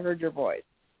soon as I heard your voice.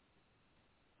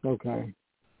 Okay.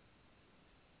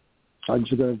 I'm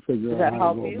just going to figure out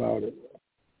how to go about it.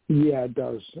 Yeah, it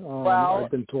does. I've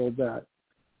been told that.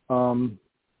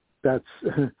 That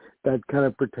kind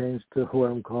of pertains to who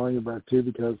I'm calling about too,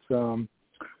 because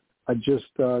I just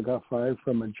got fired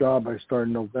from a job I started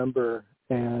in November,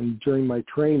 and during my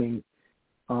training,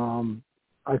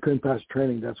 I couldn't pass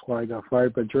training. That's why I got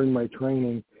fired. But during my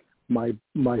training, my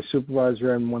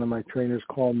supervisor and one of my trainers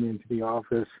called me into the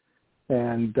office,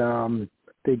 and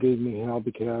they gave me hell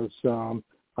because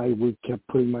I kept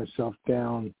putting myself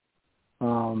down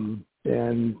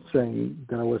and saying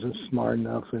that I wasn't smart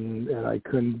enough and I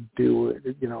couldn't do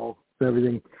it,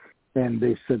 everything. And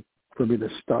they said for me to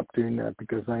stop doing that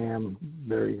because I am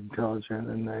very intelligent,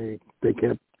 and they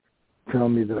kept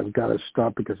telling me that I've got to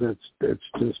stop because it's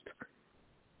just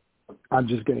I'm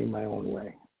just getting in my own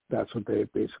way. That's what they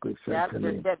basically said to me.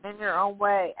 You're getting in your own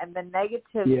way, and the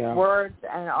negative words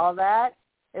and all that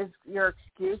is your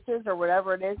excuses or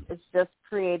whatever it is. It's just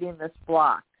creating this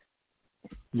block.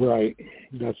 Right.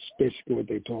 That's basically what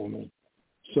they told me.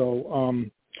 So,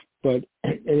 but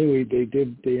anyway,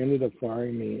 they ended up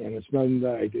firing me, and it's nothing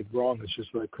that I did wrong. It's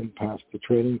just that I couldn't pass the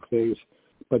training phase.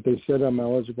 But they said I'm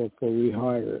eligible for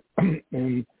rehire,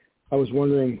 and I was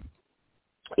wondering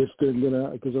if they're gonna,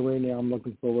 because right now I'm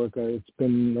looking for work. It's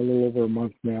been a little over a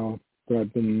month now that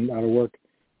I've been out of work,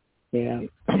 and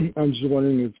I'm just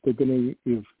wondering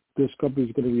if this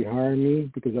company's gonna rehire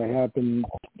me, because I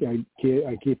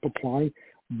keep applying,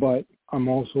 but I'm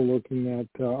also looking at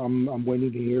I'm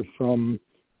waiting to hear from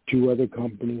 2 other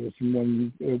companies.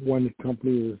 One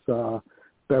company is a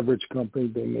beverage company.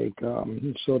 They make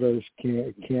sodas,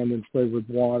 canned and flavored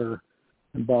water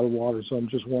and bottled water. So I'm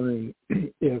just wondering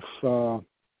if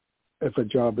a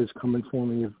job is coming for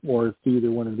me, or if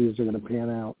either one of these are going to pan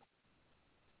out.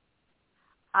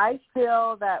 I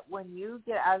feel that when you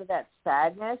get out of that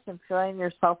sadness and feeling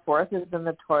your self-worth is in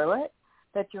the toilet,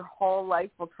 that your whole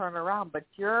life will turn around. But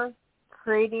you're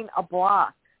creating a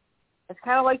block. It's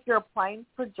kind of like you're applying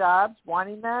for jobs,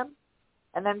 wanting them,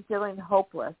 and then feeling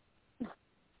hopeless.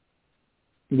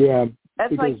 Yeah, that's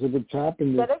because like, if it's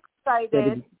happened, get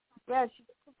excited. Yeah, she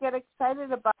get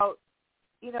excited about,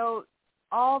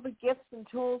 all the gifts and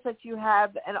tools that you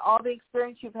have and all the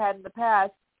experience you've had in the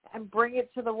past and bring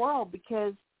it to the world,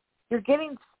 because you're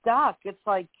getting stuck. It's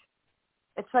like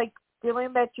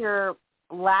feeling that you're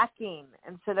lacking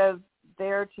instead of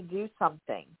there to do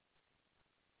something.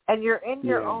 And you're in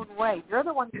your own way. You're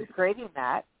the one who's creating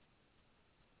that.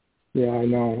 Yeah, I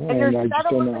know. And you're I just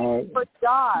don't know for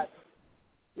jobs.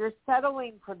 You're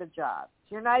settling for the jobs.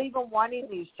 You're not even wanting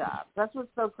these jobs. That's what's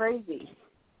so crazy.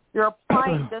 You're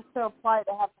applying just to apply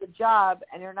to have the job,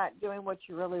 and you're not doing what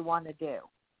you really want to do.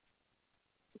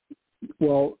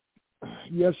 Well,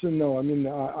 yes and no. I mean,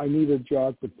 I need a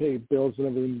job to pay bills and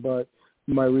everything, but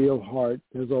my real heart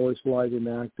has always lied in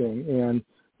acting. And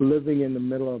living in the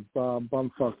middle of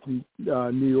bumfuck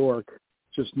New York,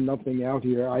 just nothing out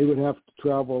here, I would have to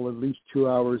travel at least 2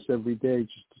 hours every day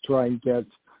just to try and get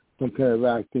some kind of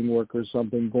acting work or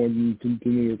something going into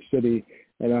New York City,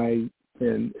 and I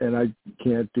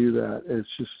can't do that. It's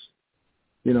just,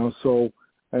 so,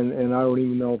 and I don't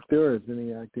even know if there is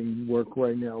any acting work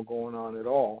right now going on at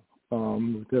all,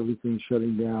 with everything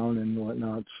shutting down and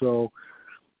whatnot. So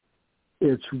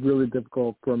it's really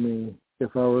difficult for me.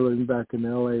 If I were living back in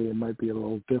LA, it might be a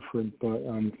little different, but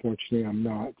unfortunately I'm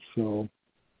not. So,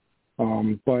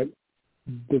 but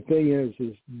the thing is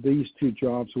these two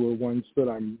jobs were ones that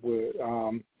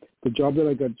the job that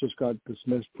I just got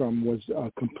dismissed from was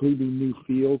a completely new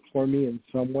field for me in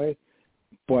some way.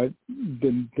 But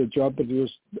the job that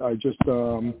I just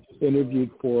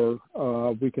interviewed for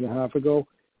a week and a half ago,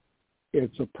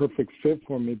 it's a perfect fit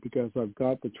for me because I've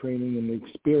got the training and the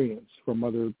experience from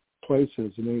other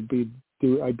places, and I'd be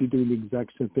doing the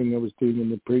exact same thing I was doing in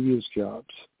the previous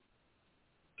jobs.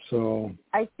 So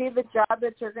I see the job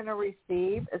that you're going to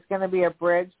receive is going to be a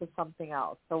bridge to something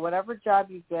else. So whatever job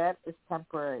you get is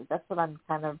temporary. That's what I'm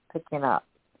kind of picking up.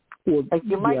 Well, like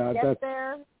you might get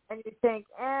there and you think,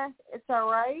 it's all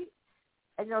right,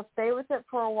 and you'll stay with it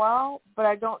for a while, but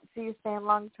I don't see you staying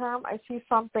long term. I see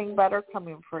something better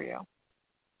coming for you.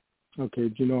 Okay.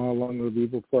 Do you know how long it'll be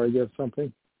before I get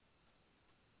something?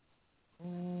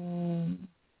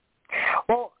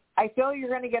 Well, I feel you're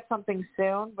going to get something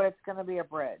soon, but it's going to be a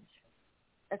bridge.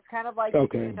 It's kind of like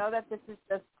you know that this is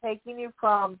just taking you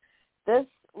from this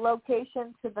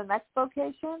location to the next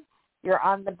location. You're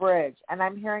on the bridge, and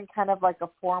I'm hearing kind of like a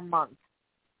 4 months.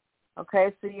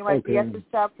 Okay, so you might be at this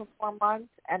job for 4 months,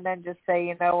 and then just say,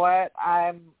 you know what,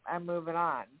 I'm moving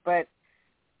on. But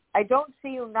I don't see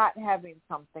you not having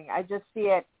something. I just see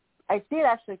it. I see it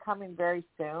actually coming very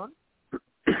soon.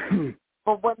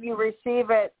 But when you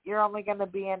receive it, you're only going to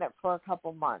be in it for a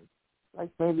couple months, like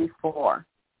maybe 4.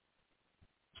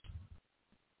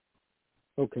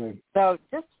 Okay. So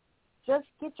just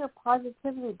get your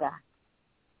positivity back.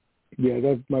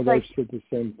 Yeah, my wife said the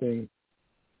same thing.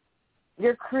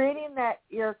 You're creating that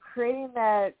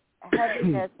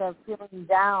heaviness of feeling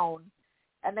down,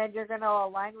 and then you're going to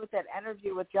align with that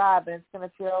energy with job, and it's going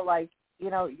to feel like,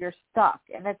 you're stuck.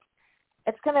 And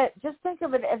it's going to, just think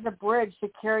of it as a bridge to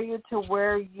carry you to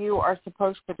where you are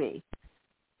supposed to be.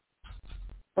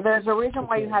 But there's a reason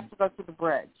why you have to go through the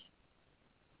bridge.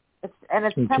 It's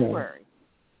temporary.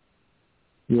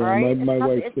 Yeah, right? my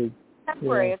wife said. It's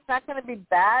temporary. Yeah. It's not going to be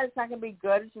bad. It's not going to be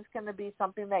good. It's just going to be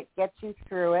something that gets you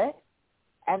through it.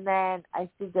 And then I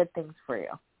see good things for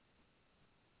you.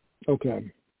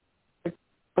 Okay.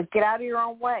 But get out of your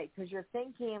own way, because you're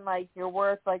thinking like you're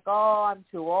worth like, oh, I'm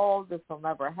too old. This will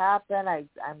never happen.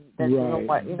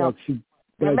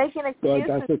 You're making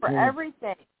excuses for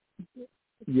everything.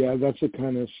 Yeah, that's the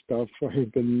kind of stuff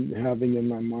I've been having in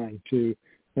my mind too.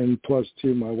 And plus,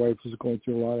 too, my wife is going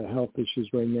through a lot of health issues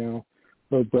right now.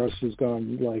 Her breast has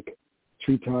gone like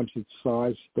 3 times its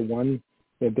size. The one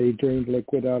that they drained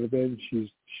liquid out of it. She's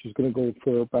going to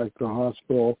go back to the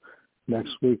hospital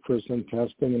next week for some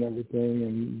testing and everything.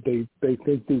 And they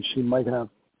think that she might have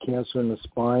cancer in the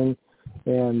spine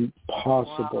and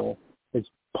it's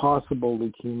possible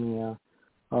leukemia,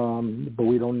 but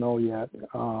we don't know yet.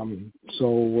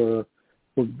 So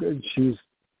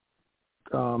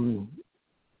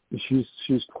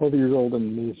she's 12 years older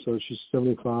than me, so she's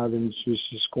 75, and she's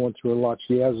just going through a lot.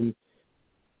 She hasn't,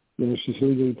 she's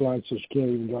legally blind, so she can't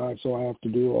even drive, so I have to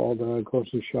do all the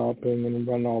grocery shopping and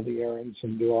run all the errands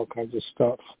and do all kinds of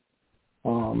stuff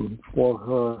for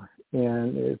her.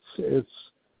 And it's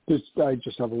just, I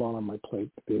just have a lot on my plate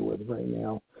to deal with right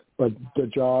now. But the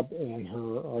job and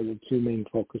her are the 2 main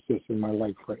focuses in my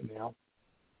life right now.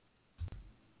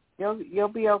 You'll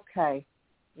be okay.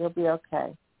 You'll be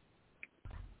okay.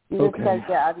 You just got to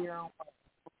get out of your own way,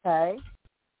 okay?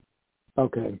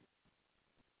 Okay.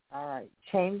 All right.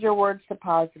 Change your words to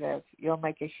positive. You'll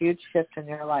make a huge shift in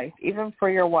your life, even for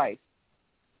your wife.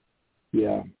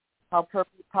 Yeah. Help her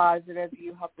be positive.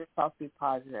 You help yourself be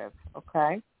positive.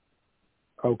 Okay?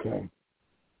 Okay.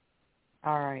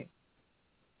 All right.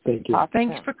 Thank you.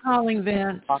 Thanks for calling,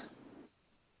 Vince. All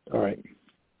right.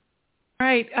 All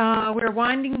right. We're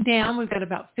winding down. We've got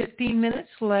about 15 minutes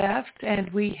left,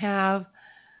 and we have,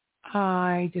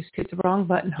 I just hit the wrong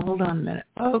button. Hold on a minute,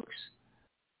 folks.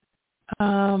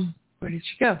 Where did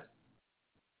she go?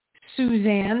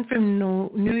 Suzanne from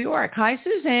New York. Hi,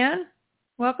 Suzanne.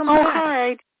 Welcome back.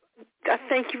 Hi.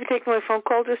 Thank you for taking my phone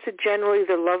call. Just to generally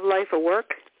the love life at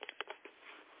work.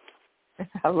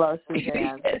 Hello,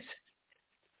 Suzanne. Yes.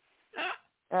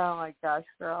 Oh, my gosh,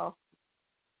 girl.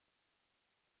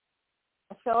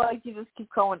 I feel like you just keep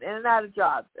going in and out of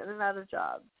jobs, in and out of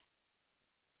jobs.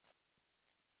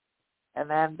 And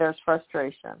then there's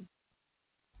frustration.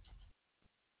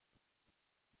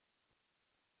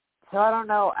 So I don't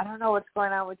know what's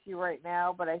going on with you right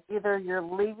now, but either you're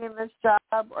leaving this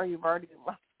job or you've already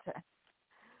left it.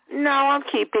 No, I'm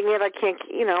keeping it. I can't,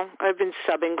 I've been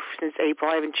subbing since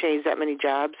April. I haven't changed that many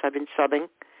jobs. I've been subbing.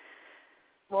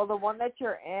 Well, the one that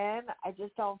you're in, I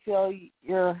just don't feel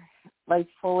you're,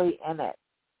 fully in it.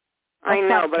 I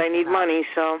know, but I need money,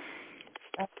 so.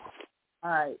 All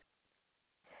right.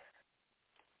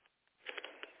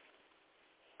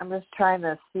 I'm just trying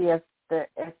to see if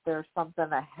there's something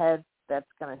ahead that's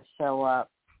going to show up.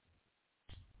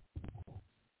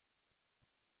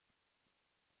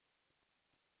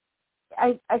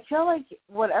 I feel like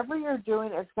whatever you're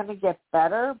doing is going to get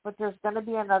better, but there's going to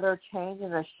be another change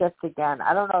and a shift again.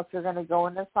 I don't know if you're going to go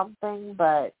into something,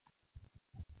 but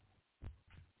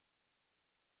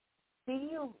see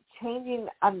you changing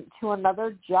to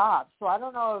another job. So I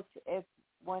don't know if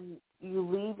when you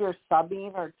leave your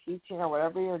subbing or teaching or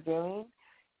whatever you're doing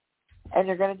and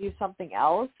you're going to do something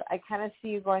else, I kind of see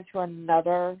you going to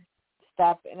another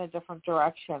step in a different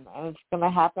direction, and it's going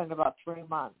to happen in about 3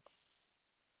 months.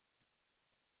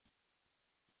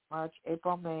 March,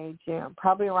 April, May, June,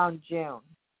 probably around June.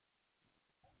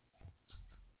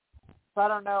 So I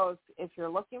don't know if you're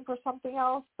looking for something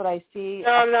else, but I see.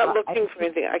 No, I'm not looking for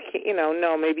anything. I can't,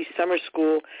 no, maybe summer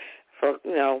school for,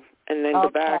 and then go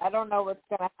back. I don't know what's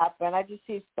going to happen. I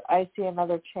see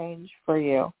another change for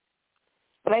you.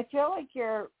 But I feel like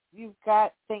you've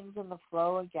got things in the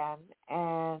flow again,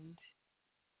 and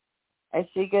I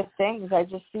see good things. I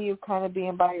just see you kind of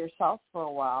being by yourself for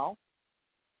a while.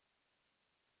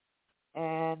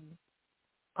 And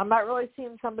I'm not really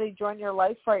seeing somebody join your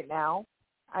life right now.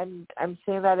 I'm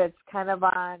seeing that it's kind of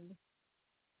on.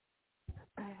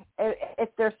 If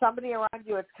there's somebody around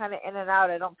you, it's kind of in and out.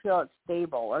 I don't feel it's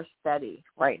stable or steady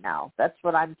right now. That's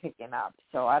what I'm picking up.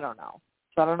 So I don't know.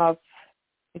 So I don't know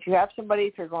if you have somebody,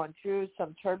 if you're going through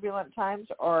some turbulent times,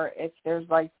 or if there's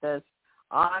this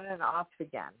on and off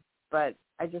again. But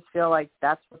I just feel like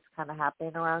that's what's kind of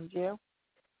happening around you.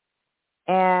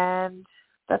 And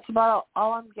that's about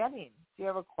all I'm getting. Do you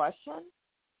have a question?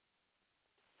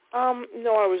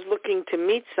 No, I was looking to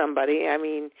meet somebody. I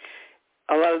mean,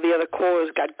 a lot of the other callers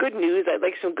got good news. I'd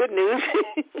like some good news.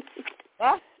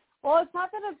 Yeah. Well, it's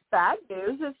not that it's bad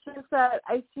news. It's just that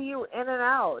I see you in and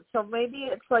out. So maybe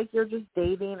it's like you're just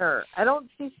dating, or I don't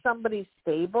see somebody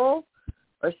stable,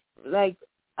 or I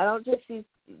don't just see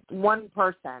one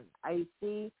person. I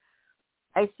see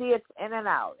it's in and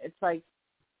out. It's like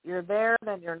you're there,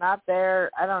 then you're not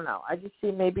there. I don't know. I just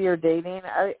see maybe you're dating.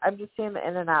 I'm just seeing the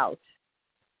in and out.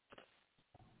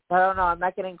 I don't know. I'm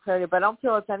not getting clarity, but I don't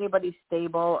feel it's anybody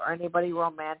stable or anybody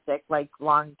romantic,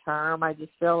 long term. I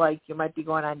just feel like you might be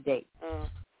going on dates.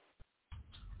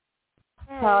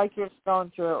 I feel like you're just going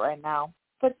through it right now.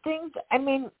 But things, I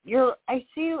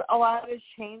see a lot of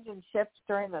change and shifts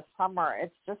during the summer.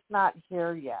 It's just not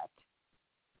here yet.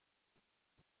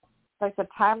 It's like the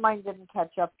timeline didn't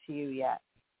catch up to you yet.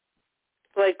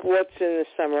 Like what's in the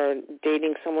summer?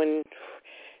 Dating someone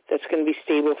that's going to be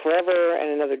stable forever and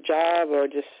another job, or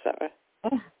just...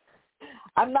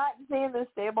 I'm not seeing the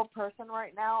stable person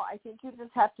right now. I think you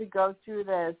just have to go through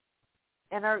this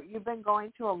you've been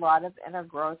going through a lot of inner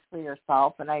growth for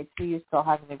yourself, and I see you still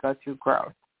having to go through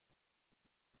growth.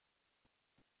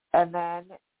 And then,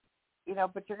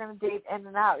 but you're going to date in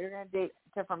and out. You're going to date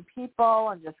different people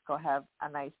and just go have a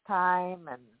nice time.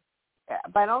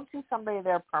 But I don't see somebody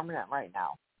there permanent right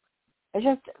now. It's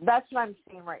just, that's what I'm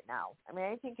seeing right now. I mean,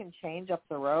 anything can change up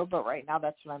the road, but right now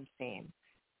that's what I'm seeing.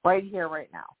 Right here, right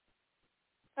now.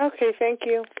 Okay, thank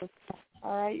you.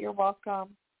 All right, you're welcome.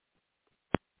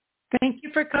 Thank you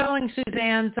for calling,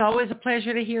 Suzanne. It's always a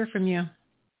pleasure to hear from you.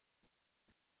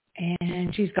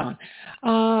 And she's gone.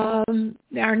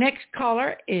 Our next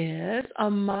caller is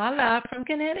Amala from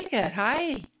Connecticut.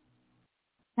 Hi.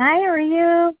 Hi, how are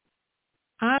you?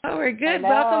 Oh, we're good.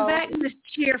 Welcome back, Miss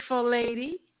Cheerful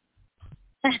Lady.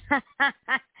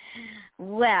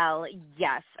 Well,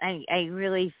 yes, I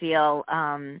really feel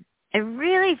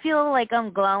like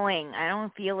I'm glowing. I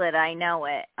don't feel it. I know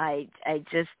it.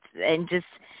 It's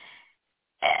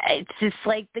just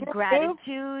like the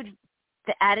gratitude,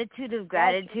 the attitude of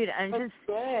gratitude. And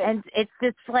it's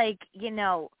just like,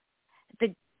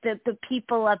 the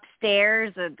people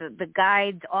upstairs or the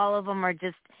guides, all of them are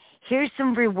just, here's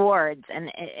some rewards,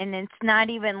 and it's not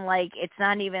even like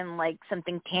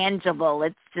something tangible.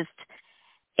 It's just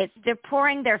they're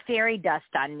pouring their fairy dust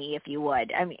on me, if you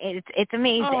would. I mean, it's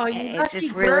amazing. Oh, it's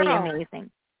just really amazing.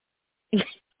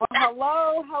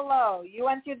 Well, hello. You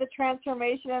went through the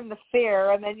transformation and the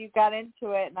fear, and then you got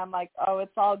into it, and I'm like, oh,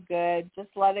 it's all good. Just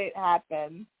let it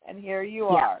happen, and here you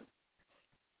are.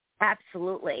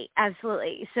 Absolutely.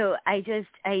 So I just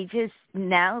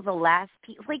now the last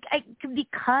piece,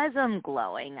 because I'm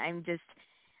glowing,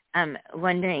 I'm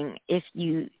wondering if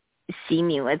you see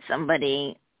me with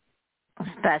somebody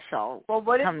special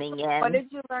coming in. What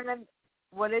did you learn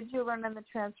in the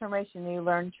transformation? You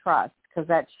learned trust, because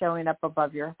that's showing up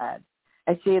above your head.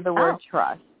 I see the word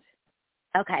trust.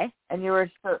 Okay. And you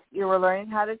were learning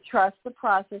how to trust the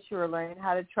process. You were learning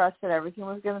how to trust that everything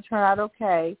was going to turn out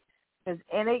okay. Because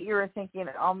in it, you were thinking,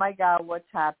 oh, my God, what's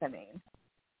happening?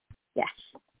 Yes.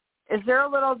 Is there a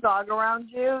little dog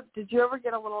around you? Did you ever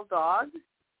get a little dog?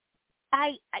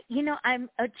 I'm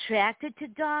attracted to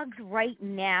dogs right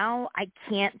now. I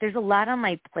can't. There's a lot on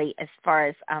my plate as far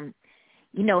as,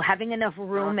 having enough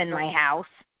room in my house,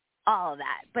 all of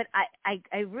that. But I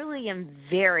really am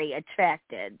very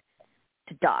attracted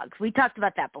to dogs. We talked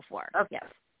about that before. Okay. Yes.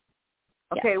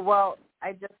 Okay, well,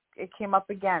 it came up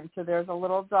again. So there's a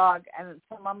little dog, and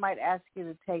someone might ask you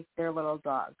to take their little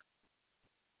dog.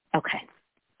 Okay.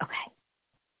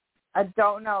 I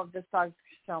don't know if this dog's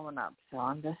showing up, so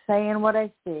I'm just saying what I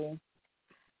see.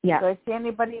 Yeah. Do I see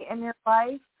anybody in your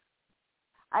life?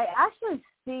 I actually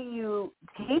see you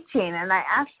teaching, and I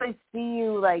actually see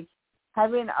you,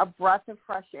 having a breath of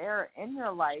fresh air in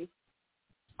your life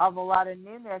of a lot of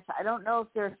newness. I don't know if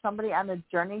there's somebody on the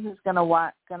journey who's going to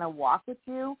walk with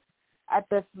you at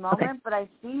this moment, but I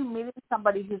see you meeting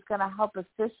somebody who's going to help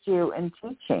assist you in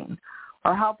teaching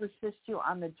or help assist you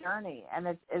on the journey. And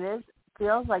it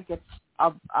feels like it's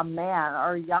a man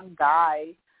or a young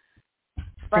guy,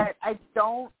 but I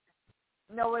don't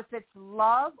know if it's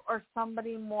love or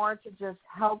somebody more to just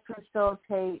help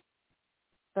facilitate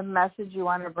the message you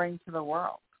want to bring to the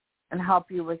world and help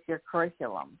you with your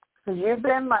curriculum. Because you've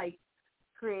been,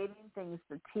 creating things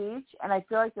to teach, and I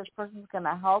feel like this person's going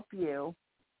to help you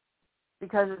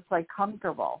because it's,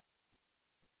 comfortable.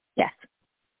 Yes.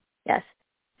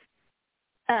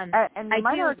 And you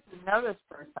might already know this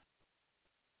person.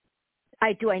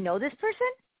 Do I know this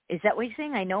person? Is that what you're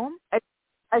saying? I know him?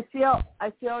 I feel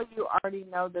you already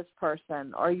know this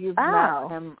person, or you've met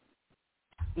him.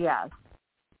 Yes.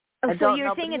 Oh, so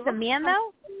you're saying it's a man,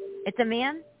 though? It's a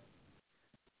man?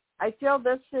 I feel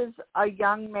this is a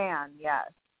young man,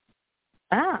 yes.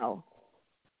 Oh.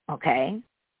 Okay.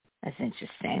 That's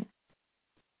interesting.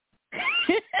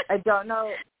 I don't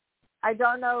know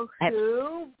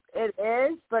who it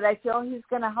is, but I feel he's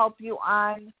going to help you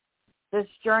on this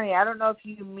journey. I don't know if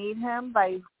you meet him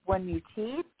by when you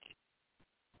teach,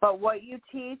 but what you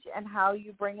teach and how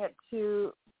you bring it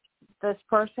to this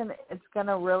person, he's going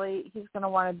to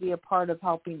want to be a part of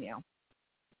helping you.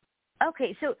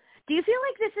 Okay, so do you feel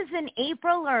like this is in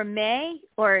April or May,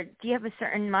 or do you have a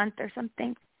certain month or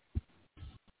something?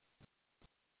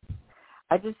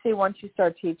 I just see once you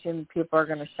start teaching, people are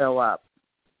going to show up.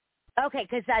 Okay,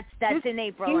 because that's in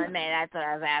April and May. That's what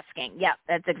I was asking. Yeah,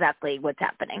 that's exactly what's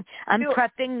happening. I'm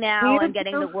prepping now and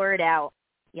getting the word out.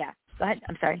 Yeah, go ahead.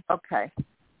 I'm sorry. Okay.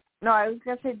 No, I was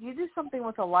going to say, do you do something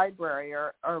with a library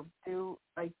or do,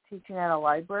 teaching at a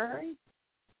library?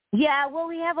 Yeah, well,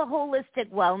 we have a holistic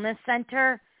wellness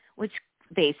center, which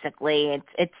basically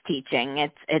it's teaching.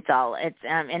 It's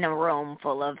in a room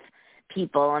full of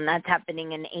people, and that's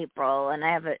happening in April. And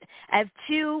I have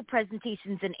 2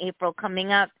 presentations in April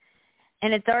coming up,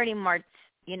 and it's already March,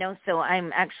 so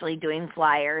I'm actually doing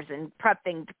flyers and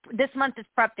prepping. This month is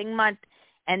prepping month,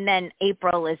 and then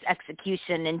April is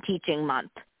execution and teaching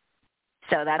month.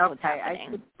 So that's what's happening.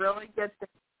 I could really get this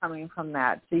coming from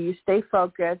that. So you stay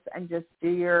focused and just do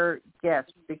your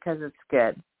gifts because it's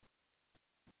good.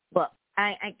 Well,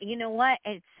 I you know what?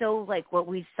 It's so what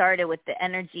we started with the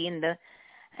energy and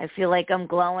I feel like I'm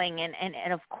glowing,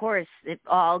 and of course it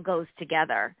all goes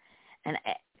together. And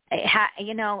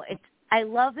I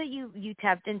love that you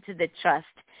tapped into the trust,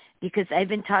 because I've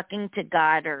been talking to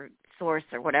God or source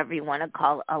or whatever you want to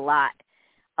call it a lot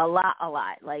A lot.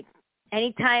 Like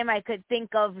anytime I could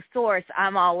think of source,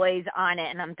 I'm always on it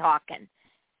and I'm talking.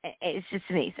 It's just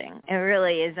amazing. It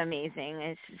really is amazing.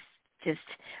 It's just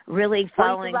really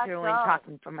following through and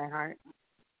talking from my heart.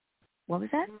 What was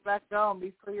that? You let go, and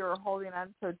before you were holding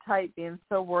on so tight, being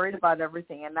so worried about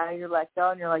everything, and now you're let go,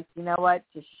 and you're like, you know what?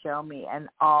 Just show me, and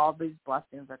all these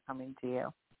blessings are coming to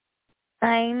you.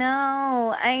 I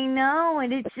know,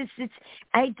 and it's.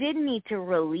 I did need to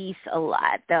release a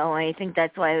lot, though. I think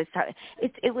that's why I was talking.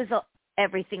 It was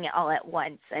everything all at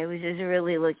once. I was just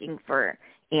really looking for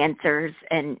answers,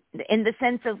 and in the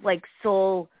sense of like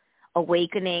soul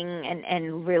awakening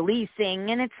and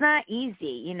releasing, and it's not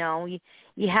easy,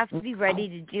 you have to be ready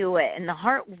to do it, and the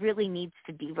heart really needs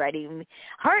to be ready.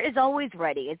 Heart is always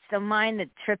ready. It's the mind that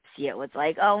trips you. It's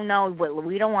like, oh no,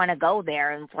 we don't want to go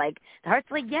there, and it's like the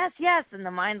heart's like yes, and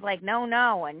the mind's like no,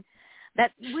 and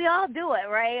that we all do it,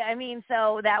 right? I mean,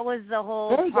 so that was the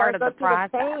whole part of the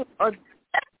process. The pain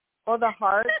or the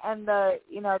heart and the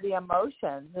the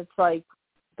emotions. It's like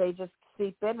they just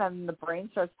seep in, and the brain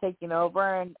starts taking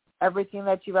over, and everything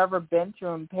that you've ever been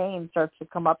through in pain starts to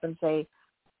come up and say,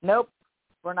 nope,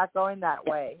 we're not going that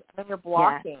way. And then you're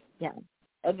blocking. Yeah.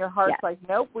 And your heart's like,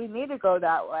 nope, we need to go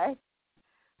that way.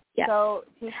 Yeah. So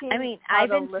I've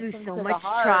been through so much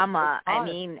trauma. I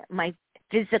mean, my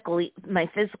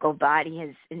physical body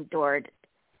has endured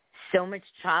so much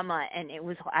trauma, and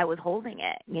I was holding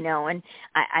it, and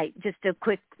I just a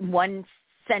quick one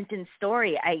sentence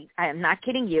story. I'm not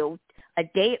kidding you.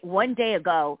 One day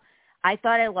ago, I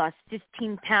thought I lost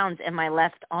 15 pounds in my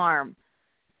left arm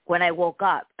when I woke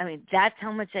up. I mean, that's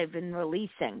how much I've been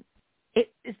releasing.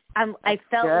 I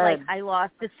felt like I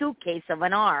lost a suitcase of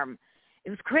an arm. It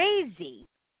was crazy.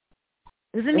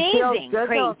 It was amazing.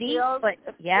 Crazy, but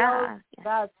yeah.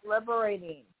 That's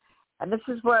liberating. And this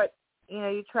is what,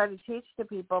 you try to teach to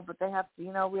people, but they have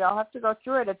to, we all have to go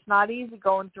through it. It's not easy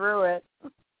going through it.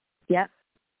 Yeah.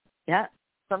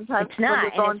 Sometimes it's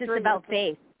not, and it's just about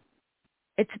faith.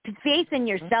 It's faith in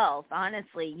yourself,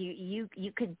 honestly. You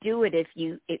could do it if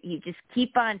you just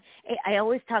keep on. I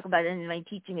always talk about it in my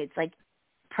teaching. It's like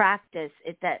practice.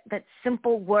 It's that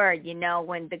simple word,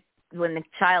 when the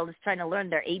child is trying to learn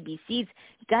their ABCs, you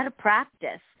got to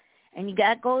practice. And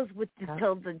that goes with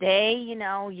until the day,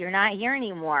 you're not here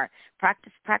anymore.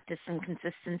 Practice, and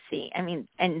consistency. I mean,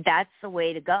 and that's the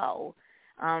way to go.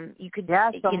 You could,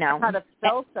 learn how to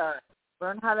filter,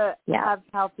 learn how to have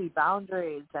healthy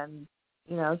boundaries, and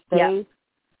stay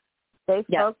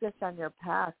focused on your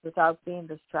path without being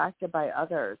distracted by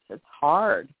others. It's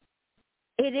hard.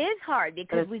 It is hard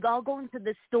because we all go into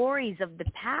the stories of the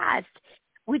past,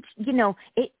 which,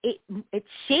 it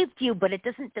shaped you, but it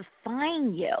doesn't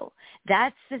define you.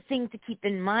 That's the thing to keep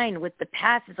in mind with the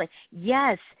past. It's like,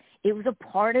 yes, it was a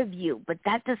part of you, but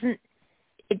that's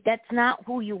not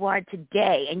who you are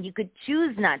today. And you could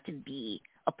choose not to be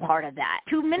a part of that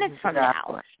 2 minutes from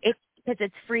now. Because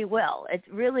it's free will. It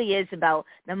really is about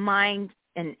the mind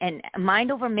and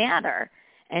mind over matter.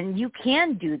 And you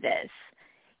can do this,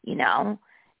 And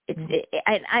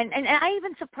I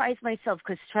even surprise myself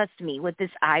because, trust me, with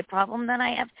this eye problem that I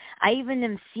have, I even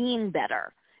am seeing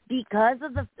better because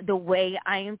of the way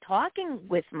I am talking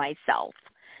with myself.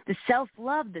 The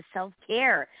self-love, the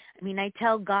self-care. I mean, I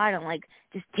tell God, I'm like,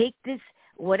 just take this,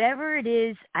 whatever it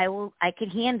is, I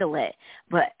can handle it.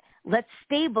 But let's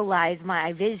stabilize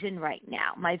my vision right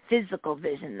now, my physical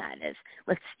vision, that is.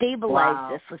 Let's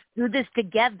stabilize this. Let's do this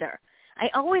together. I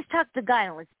always talk to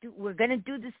God, we're going to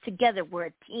do this together. We're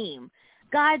a team.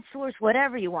 God, source,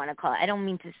 whatever you want to call it. I don't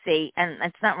mean to say, and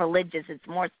it's not religious, it's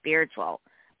more spiritual.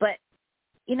 But,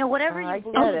 whatever you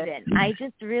believe in, I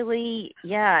just really,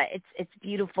 it's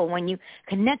beautiful. When you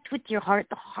connect with your heart,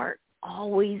 the heart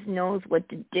always knows what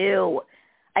to do.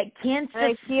 I can't stress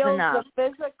enough. It heals enough. the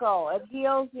physical. It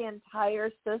heals the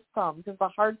entire system because the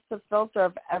heart's the filter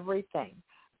of everything.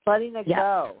 It's letting it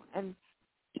go. And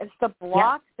it's the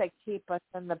blocks that keep us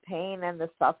in the pain and the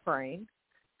suffering.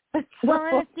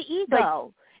 Well, it's the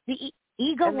ego. The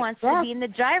ego wants to be in the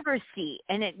driver's seat,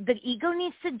 and the ego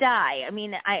needs to die. I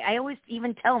mean, I always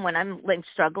even tell them when I'm like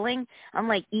struggling, I'm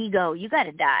like, ego, you got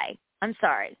to die. I'm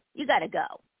sorry. You got to go.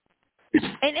 And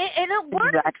it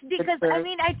works because, I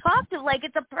mean, I talk to like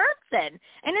it's a person.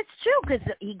 And it's true because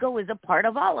the ego is a part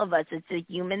of all of us. It's a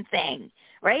human thing,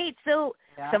 right? So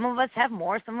some of us have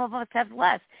more, some of us have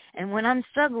less. And when I'm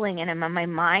struggling and I'm in my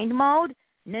mind mode,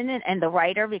 and the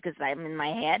writer, because I'm in my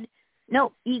head,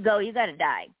 no, ego, you got to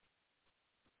die.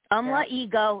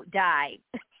 Ego, die.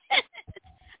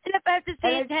 And if I have to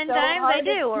say it 10 times, I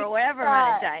do, or whatever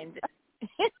amount of times.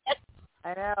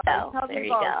 I know. So, there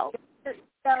you go.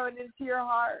 Going into your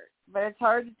heart. But it's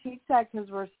hard to teach that because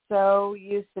we're so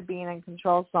used to being in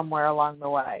control somewhere along the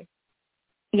way.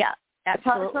 Yeah,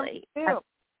 absolutely. It's hard for me too.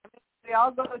 I mean, we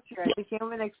all go through it. It's a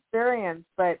human experience,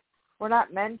 but we're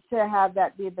not meant to have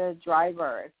that be the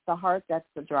driver. It's the heart that's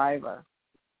the driver.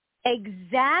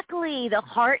 Exactly. The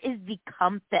heart is the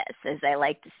compass, as I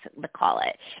like to call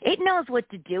it. It knows what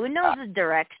to do. It knows the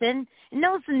direction. It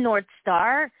knows the North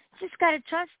Star. You just got to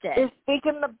trust it. You're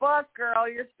speaking the book, girl.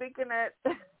 You're speaking it.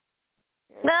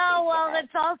 No, well,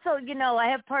 it's also, I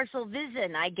have partial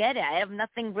vision. I get it. I have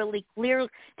nothing really clear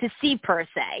to see per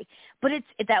se. But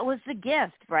that was the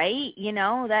gift, right?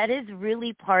 That is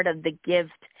really part of the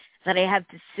gift that I have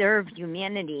to serve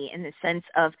humanity in the sense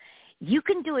of you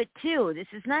can do it too. This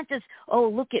is not just, oh,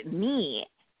 look at me.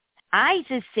 I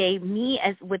just say me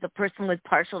as with a person with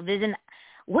partial vision.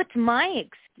 What's my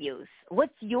excuse?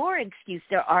 What's your excuse?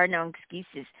 There are no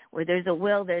excuses. Where there's a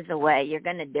will, there's a way. You're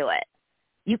going to do it.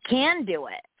 You can do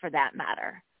it, for that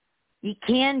matter. You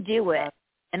can do it,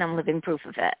 and I'm living proof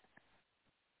of it.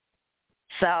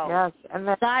 So, yes, and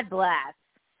God bless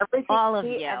all of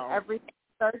you. And everything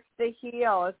starts to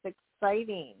heal. It's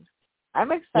exciting.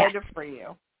 I'm excited for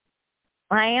you.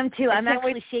 I am too. I'm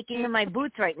actually shaking in my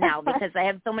boots right now because I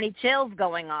have so many chills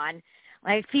going on.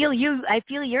 I feel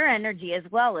your energy as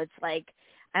well. It's like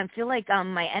I feel like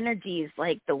my energy is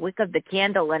like the wick of the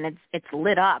candle, and it's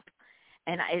lit up,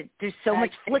 and there's so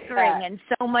much flickering and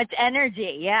so much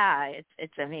energy. Yeah,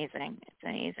 it's amazing. It's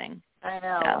amazing. I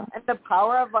know. So. And the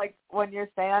power of when you're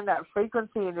saying on that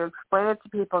frequency and you explain it to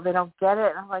people, they don't get it.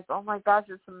 And I'm like, oh my gosh,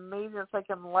 it's amazing. It's like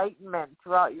enlightenment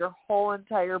throughout your whole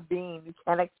entire being. You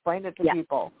can't explain it to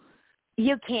people.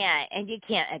 You can't, and you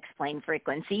can't explain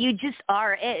frequency. You just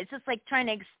are it. It's just like trying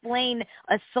to explain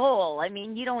a soul. I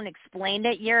mean, you don't explain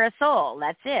it. You're a soul.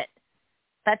 That's it.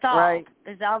 That's all. Right.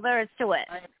 That's all there is to it.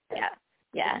 Yeah.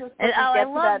 Yeah. And, I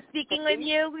love speaking with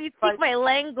you. You speak my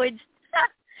language.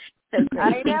 So I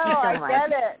know, Thank you so much. I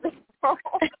get it.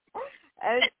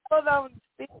 And people don't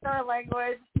speak our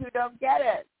language who don't get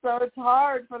it. So it's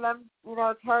hard for them,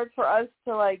 it's hard for us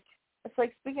to it's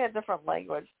like speaking a different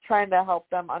language, trying to help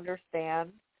them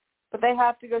understand. But they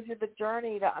have to go through the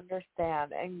journey to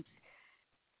understand. And,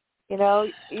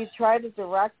 you try to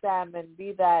direct them and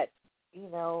be that,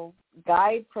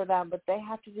 guide for them, but they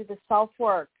have to do the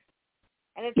self-work.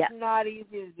 And it's not easy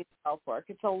to do self-work.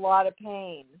 It's a lot of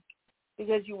pain.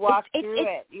 Because you walk through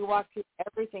it. You walk through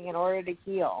everything in order to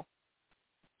heal.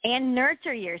 And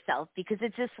nurture yourself, because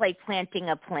it's just like planting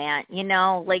a plant,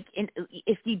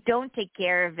 if you don't take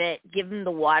care of it, give them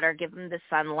the water, give them the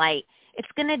sunlight, it's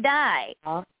going to die.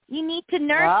 You need to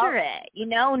nurture it,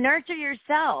 nurture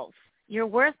yourself. You're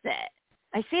worth it.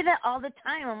 I say that all the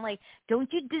time. I'm like,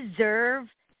 don't you deserve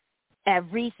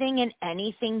everything and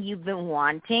anything you've been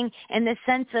wanting, in the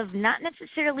sense of not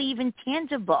necessarily even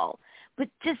tangible, but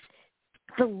just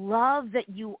the love that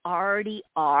you already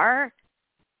are?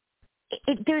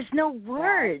 There's no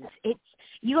words.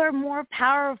 You are more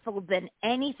powerful than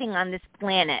anything on this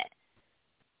planet.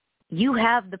 You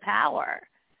have the power.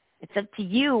 It's up to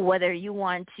you whether you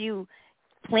want to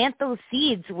plant those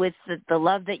seeds with the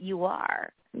love that you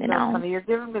are. Honey, you're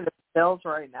giving me the chills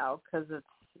right now because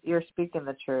you're speaking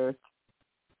the truth.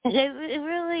 It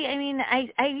really,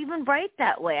 I even write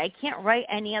that way. I can't write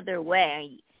any other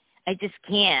way. I just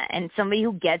can't. And somebody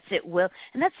who gets it will.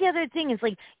 And that's the other thing is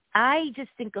I just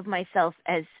think of myself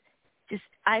as just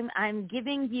I'm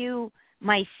giving you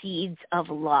my seeds of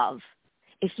love.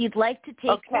 If you'd like to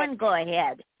take one, go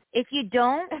ahead. If you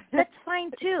don't, that's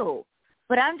fine too.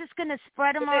 But I'm just going to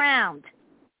spread them around.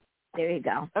 There you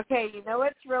go. Okay, you know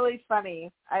what's really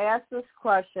funny? I asked this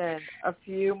question a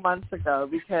few months ago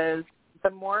because the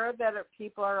more that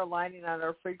people are aligning on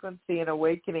our frequency and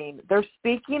awakening, they're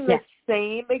speaking the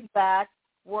same exact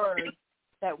words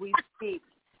that we speak.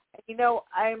 And,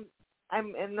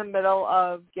 I'm in the middle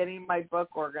of getting my book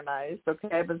organized. Okay,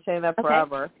 I've been saying that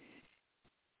forever.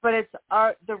 But it's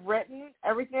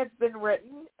everything that's been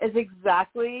written is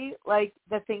exactly like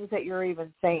the things that you're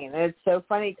even saying. And it's so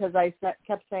funny because I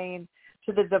kept saying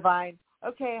to the divine,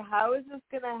 okay, how is this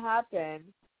going to happen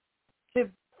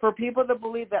for people to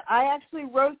believe that I actually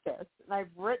wrote this, and I've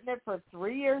written it for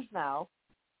 3 years now,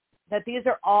 that these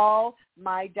are all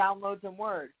my downloads and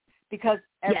words, because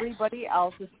everybody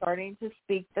else is starting to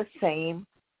speak the same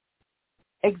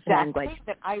exact thing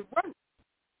that I wrote,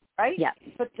 right? Yeah.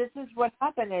 But this is what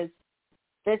happened is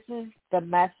this is the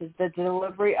message, the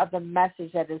delivery of the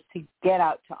message that is to get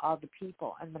out to all the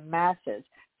people and the masses.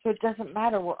 So it doesn't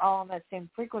matter. We're all on that same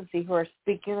frequency who are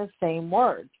speaking the same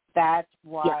words. That's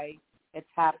why it's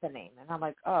happening. And I'm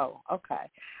like, oh, okay.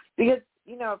 Because,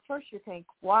 at first you think,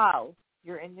 wow,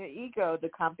 You're in your ego, the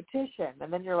competition.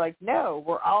 And then you're like, no,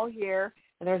 we're all here,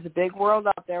 and there's a big world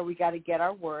out there. We got to get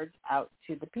our words out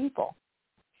to the people.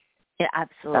 Yeah,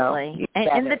 absolutely.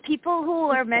 And the people who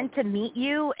are meant to meet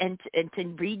you and to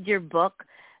read your book,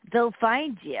 they'll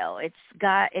find you.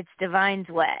 It's divine's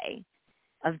way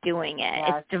of doing it.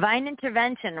 Yes. It's divine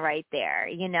intervention right there,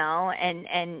 and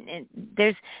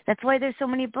that's why there's so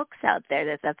many books out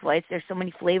there. That's why there's so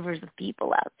many flavors of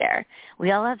people out there.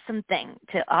 We all have something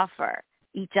to offer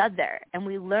each other, and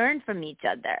we learn from each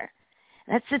other.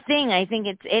 That's the thing. I think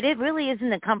it really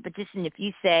isn't a competition if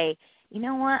you say, you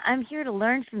know what, I'm here to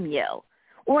learn from you.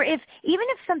 Or even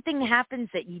if something happens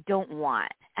that you don't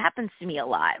want. It happens to me a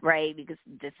lot, right? Because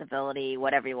disability,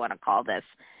 whatever you want to call this.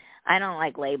 I don't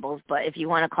like labels, but if you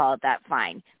want to call it that,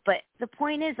 fine. But the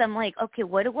point is, I'm like, okay,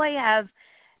 what can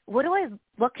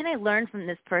I learn from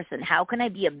this person? How can I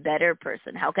be a better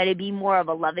person? How can I be more of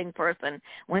a loving person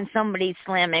when somebody's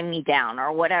slamming me down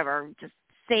or whatever, just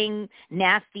saying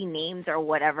nasty names or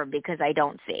whatever because I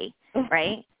don't see,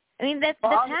 right? I mean, that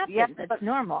happens. Yeah, that's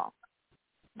normal.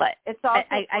 But it's also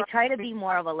I try to be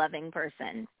more of a loving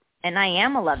person, and I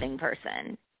am a loving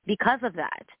person because of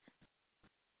that.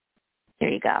 There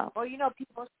you go. Well,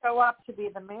 people show up to be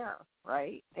the mirror,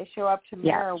 right? They show up to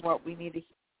mirror what we need to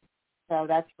hear. So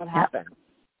that's what happens.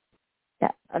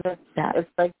 Yeah. And it's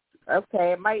like,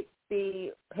 okay, it might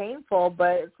be painful,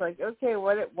 but it's like, okay,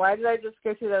 why did I just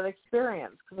go through that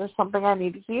experience? Because there's something I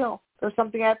need to heal. There's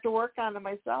something I have to work on in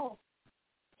myself.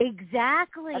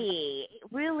 Exactly. It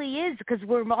really is, because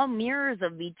we're all mirrors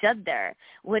of each other.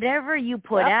 Whatever you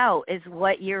put out is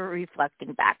what you're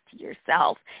reflecting back to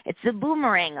yourself. It's the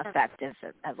boomerang effect, as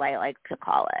I like to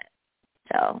call it.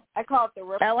 So I call it the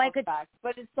ripple effect.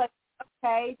 But it's like,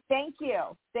 okay, thank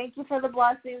you. Thank you for the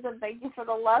blessings, and thank you for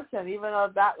the lesson, even though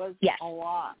that was a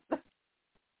lot.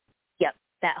 Yep.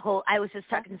 I was just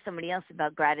talking to somebody else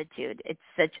about gratitude. It's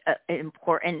such an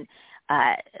important,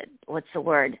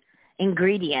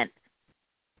 ingredient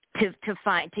to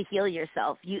heal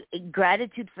yourself.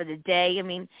 Gratitude for the day. I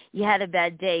mean, you had a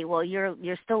bad day. Well,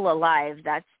 you're still alive.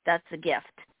 That's a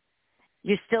gift.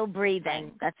 You're still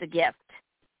breathing. That's a gift.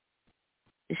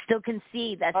 You still can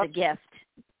see. That's a gift.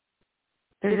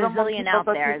 There's a zillion out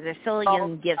there. There's a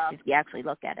zillion gifts if you actually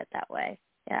look at it that way.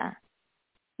 Yeah.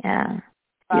 Yeah.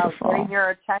 Beautiful. Getting your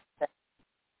attention,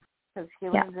 because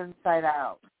healing's inside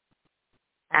out.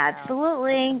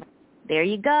 Absolutely. There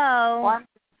you go. Well, I'm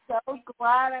so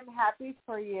glad. I'm happy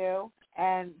for you.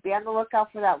 And be on the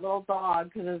lookout for that little dog,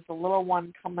 because there's a little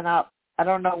one coming up. I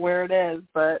don't know where it is,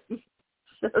 but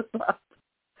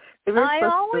I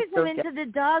always am into the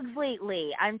dogs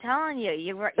lately. I'm telling you,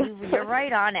 you're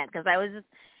right on it, because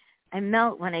I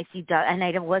melt when I see dogs, and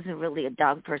I wasn't really a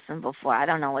dog person before. I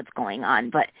don't know what's going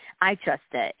on, but I trust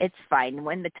it. It's fine.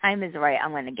 When the time is right,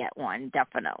 I'm going to get one,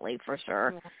 definitely, for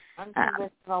sure. Yeah,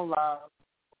 unconditional love.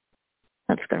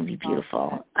 That's going to be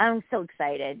beautiful. I'm so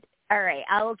excited. All right,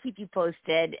 I will keep you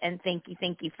posted, and thank you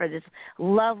for this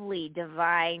lovely,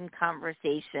 divine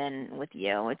conversation with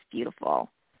you. It's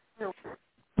beautiful.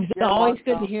 It's always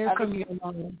good to hear from you,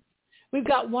 Mom. We've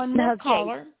got one more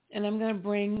caller, and I'm going to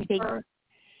bring her.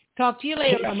 Talk to you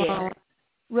later, Mom.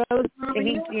 Rose from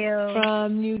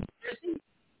New Jersey.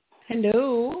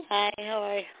 Hello. Hi, how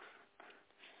are you?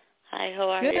 Hi, how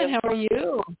are you? Good, how are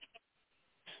you?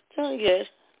 Doing good.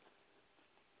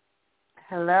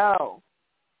 Hello.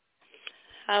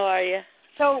 How are you?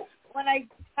 So when I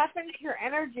tap into your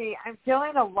energy, I'm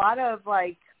feeling a lot of,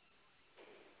 like,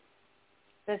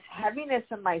 this heaviness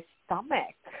in my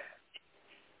stomach.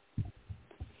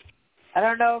 I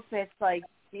don't know if it's, like,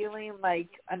 feeling like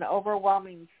an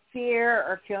overwhelming fear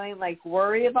or feeling like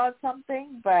worry about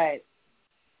something, but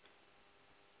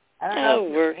I don't know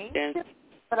if work, it's anxious,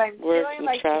 but I'm feeling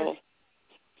like travel.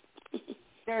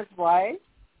 There's what?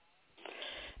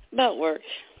 About work.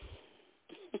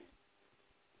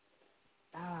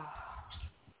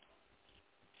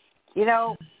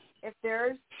 If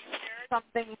there's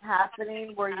something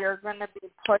happening where you're going to be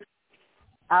pushed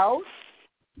out,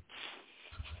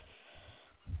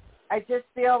 I just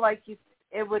feel like it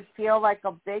would feel like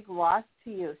a big loss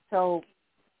to you. So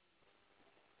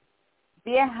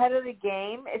be ahead of the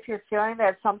game if you're feeling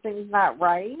that something's not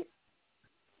right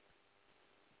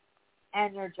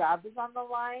and your job is on the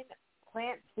line.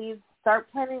 Plant seeds. Start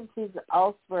planting seeds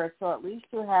elsewhere, so at least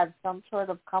you have some sort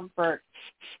of comfort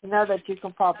to know that you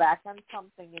can fall back on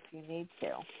something if you need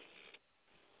to.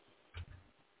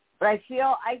 But I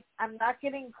feel I'm not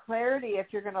getting clarity if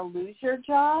you're going to lose your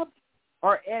job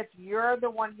or if you're the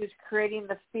one who's creating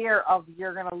the fear of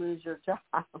you're going to lose your job.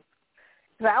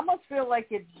 Because I almost feel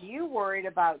like it's you worried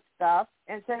about stuff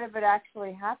instead of it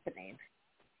actually happening.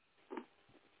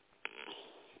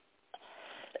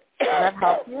 Does that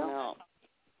help you? No.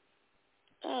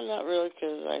 Not really,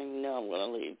 because I know I'm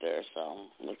going to leave there, so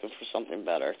I'm looking for something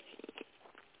better.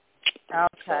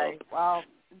 Okay. So. Well,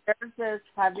 there's this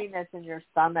heaviness in your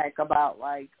stomach about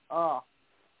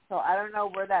so I don't know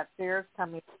where that fear is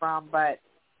coming from, but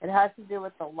it has to do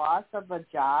with the loss of a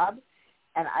job,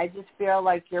 and I just feel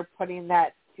like you're putting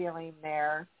that feeling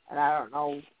there, and I don't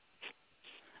know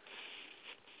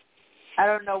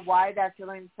why that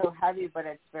feeling's so heavy, but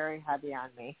it's very heavy on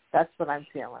me. That's what I'm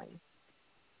feeling.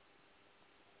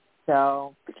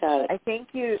 So I think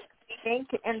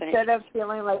instead of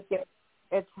feeling like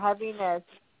it's heaviness,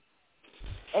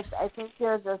 I think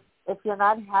if you're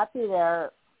not happy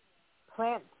there,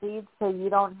 plant seeds so you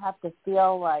don't have to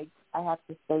feel like I have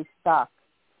to stay stuck.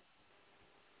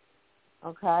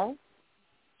 Okay? All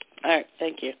right.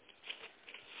 Thank you.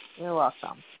 You're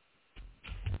welcome.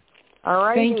 All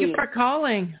right. Thank you for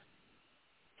calling.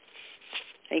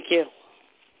 Thank you.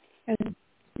 And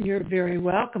you're very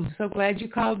welcome. So glad you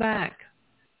called back.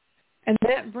 And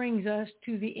that brings us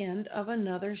to the end of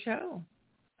another show.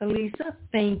 Elisa,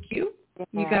 thank you.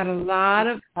 You got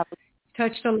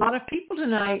touched a lot of people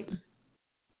tonight.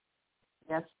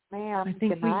 Yes, ma'am. I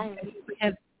think we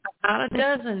had about a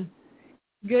dozen.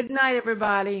 Good night,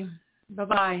 everybody.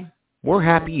 Bye-bye. We're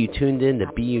happy you tuned in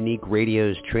to Be Unique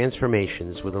Radio's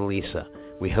Transformations with Elisa.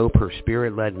 We hope her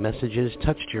spirit-led messages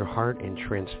touched your heart and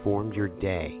transformed your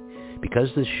day. Because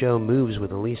this show moves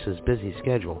with Elisa's busy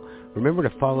schedule, remember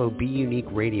to follow Be Unique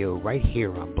Radio right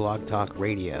here on Blog Talk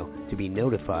Radio to be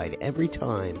notified every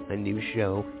time a new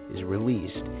show is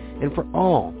released, and for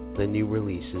all the new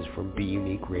releases from Be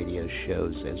Unique Radio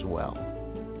shows as well.